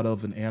see out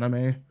of an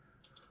anime.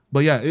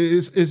 But yeah,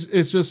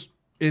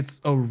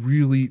 it's a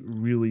really,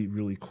 really,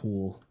 really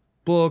cool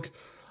book.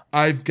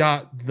 I've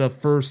got the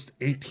first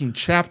 18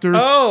 chapters.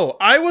 Oh,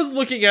 I was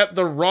looking at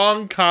the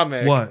wrong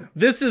comic. What?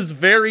 This is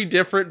very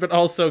different, but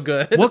also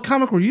good. What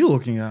comic were you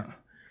looking at?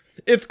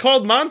 It's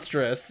called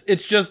Monstress.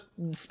 It's just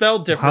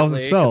spelled differently. How's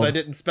it spelled? Because I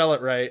didn't spell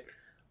it right.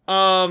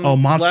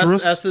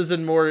 Monstrous? Less S's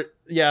and more.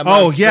 Yeah.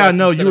 Oh yeah,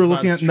 no, you were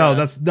looking at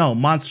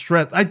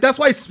Monstress. That's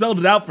why I spelled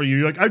it out for you.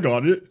 You're like, I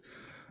got it.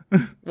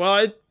 Well,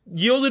 it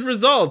yielded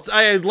results.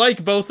 I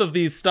like both of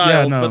these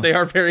styles, but they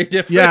are very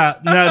different. Yeah,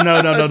 no.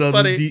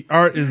 The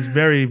art is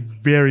very,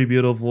 very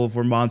beautiful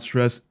for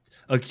Monstress.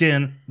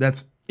 Again,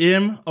 that's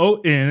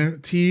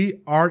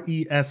Montress,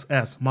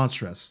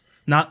 Monstress,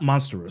 not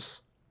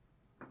monstrous.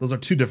 Those are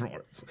two different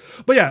words.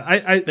 But yeah,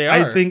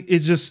 I think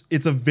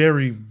it's a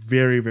very,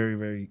 very, very,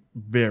 very,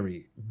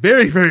 very,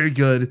 very, very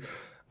good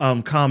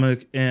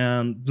comic,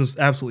 and just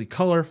absolutely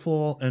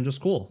colorful and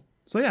just cool.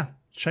 So yeah,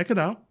 check it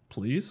out,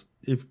 please.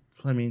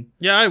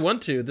 Yeah, I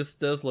want to. This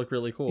does look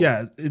really cool.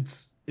 Yeah,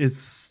 it's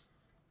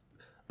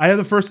I have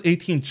the first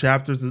 18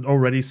 chapters and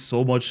already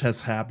so much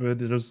has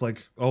happened. It's just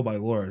like, oh my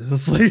lord. It's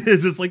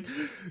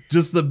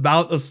just the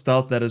amount of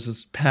stuff that is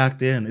just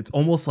packed in. It's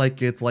almost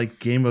like it's like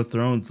Game of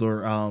Thrones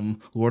or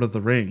Lord of the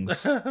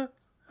Rings. It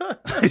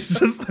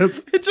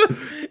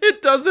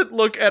doesn't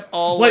look at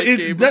all like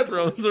Game of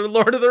Thrones or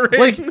Lord of the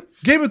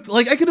Rings.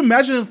 I can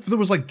imagine if there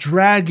was like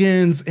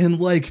dragons and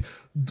like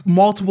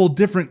multiple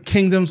different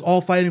kingdoms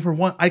all fighting for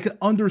one. I could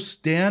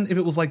understand if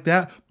it was like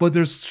that, but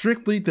there's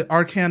strictly the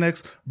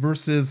Arcanics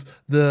versus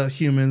the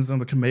humans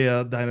and the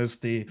Kamea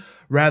dynasty,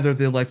 rather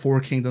than like four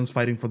kingdoms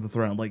fighting for the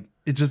throne. Like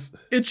it just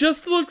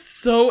looks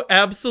so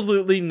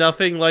absolutely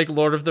nothing like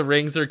Lord of the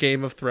Rings or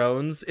Game of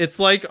Thrones. It's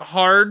like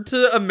hard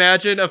to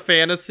imagine a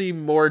fantasy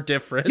more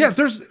different. Yeah,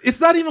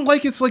 it's not even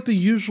like it's like the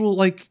usual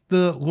like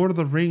the Lord of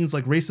the Rings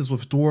like races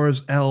with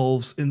dwarves,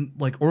 elves, and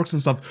like orcs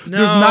and stuff. No.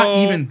 There's not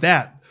even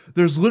that.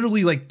 There's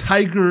literally like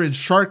tiger and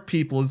shark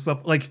people and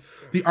stuff. Like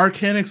the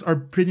Arcanics are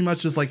pretty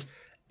much just like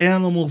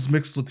animals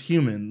mixed with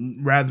human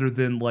rather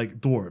than like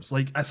dwarves.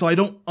 Like, so I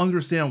don't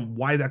understand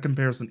why that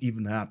comparison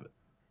even happened.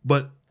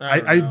 But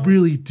I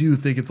really do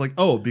think it's like,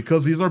 oh,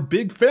 because these are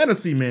big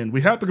fantasy men, we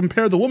have to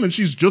compare the woman.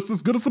 She's just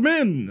as good as the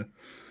men.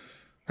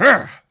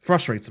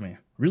 Frustrates me.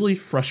 Really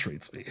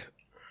frustrates me.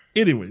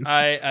 Anyways,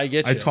 I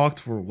get you. I talked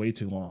for way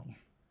too long.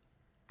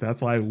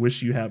 That's why I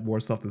wish you had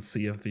more stuff than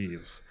Sea of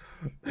Thieves.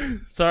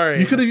 Sorry,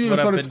 you could have even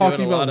started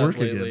talking about work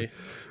again.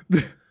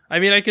 I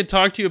mean, I could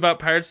talk to you about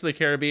Pirates of the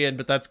Caribbean,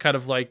 but that's kind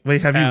of like.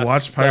 Wait, have you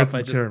watched Pirates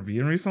of the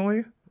Caribbean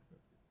recently?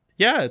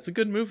 Yeah, it's a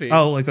good movie.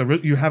 Oh, like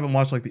you haven't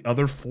watched like the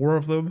other four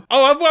of them?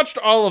 Oh, I've watched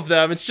all of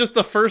them. It's just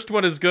the first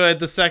one is good.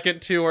 The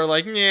second two are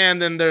like, yeah,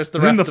 and then there's the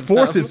rest of them. Then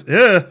the fourth is,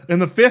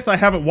 and the fifth I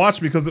haven't watched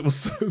because it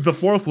was the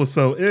fourth was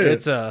so.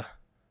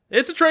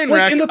 It's a train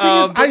wreck. And the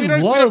thing is, I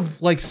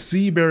love like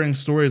seafaring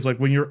stories, like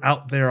when you're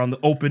out there on the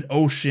open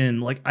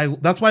ocean. Like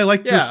that's why I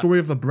like your Story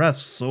of the Breath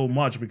so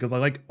much, because I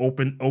like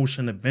open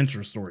ocean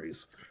adventure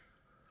stories.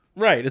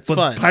 Right, it's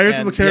fun. Pirates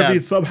of the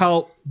Caribbean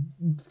somehow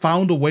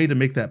found a way to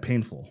make that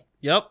painful.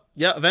 Yep.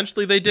 Yeah,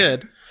 eventually they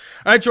did.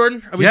 All right,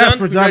 Jordan, are we done?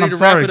 We're done. I'm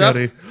sorry,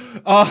 Cody.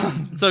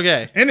 It's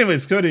okay.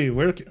 Anyways, Cody,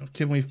 where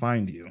can we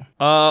find you?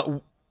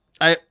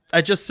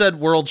 I just said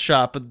World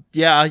Shop, but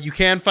yeah, you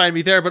can find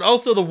me there, but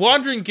also the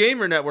Wandering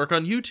Gamer Network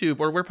on YouTube,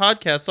 or where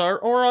podcasts are,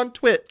 or on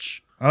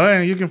Twitch. Oh,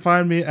 and you can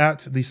find me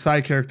at the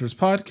Side Characters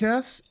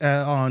Podcast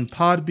on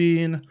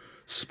Podbean,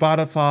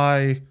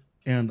 Spotify,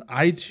 and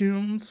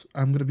iTunes.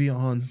 I'm going to be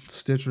on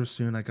Stitcher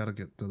soon. I got to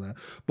get to that.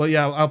 But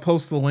yeah, I'll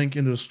post the link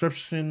in the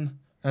description,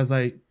 as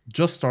I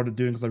just started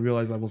doing because I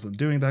realized I wasn't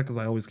doing that because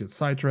I always get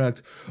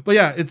sidetracked. But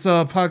yeah, it's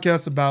a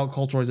podcast about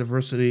cultural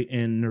diversity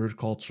in nerd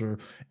culture,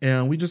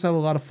 and we just have a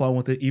lot of fun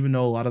with it, even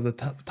though a lot of the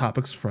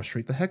topics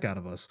frustrate the heck out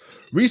of us.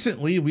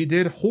 Recently, we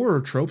did horror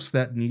tropes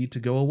that need to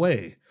go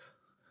away,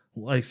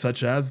 like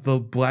such as the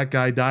black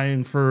guy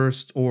dying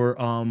first, or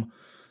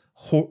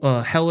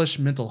hellish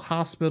mental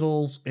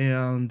hospitals,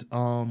 and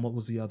what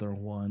was the other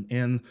one?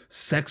 And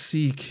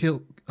sexy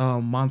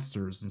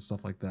monsters and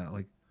stuff like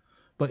that.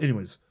 But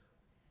anyways,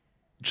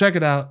 check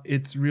it out.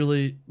 It's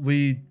really,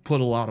 we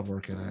put a lot of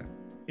work in it.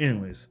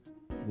 Anyways,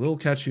 we'll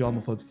catch you on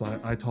the flip side.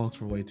 I talked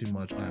for way too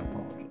much. I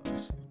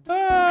apologize.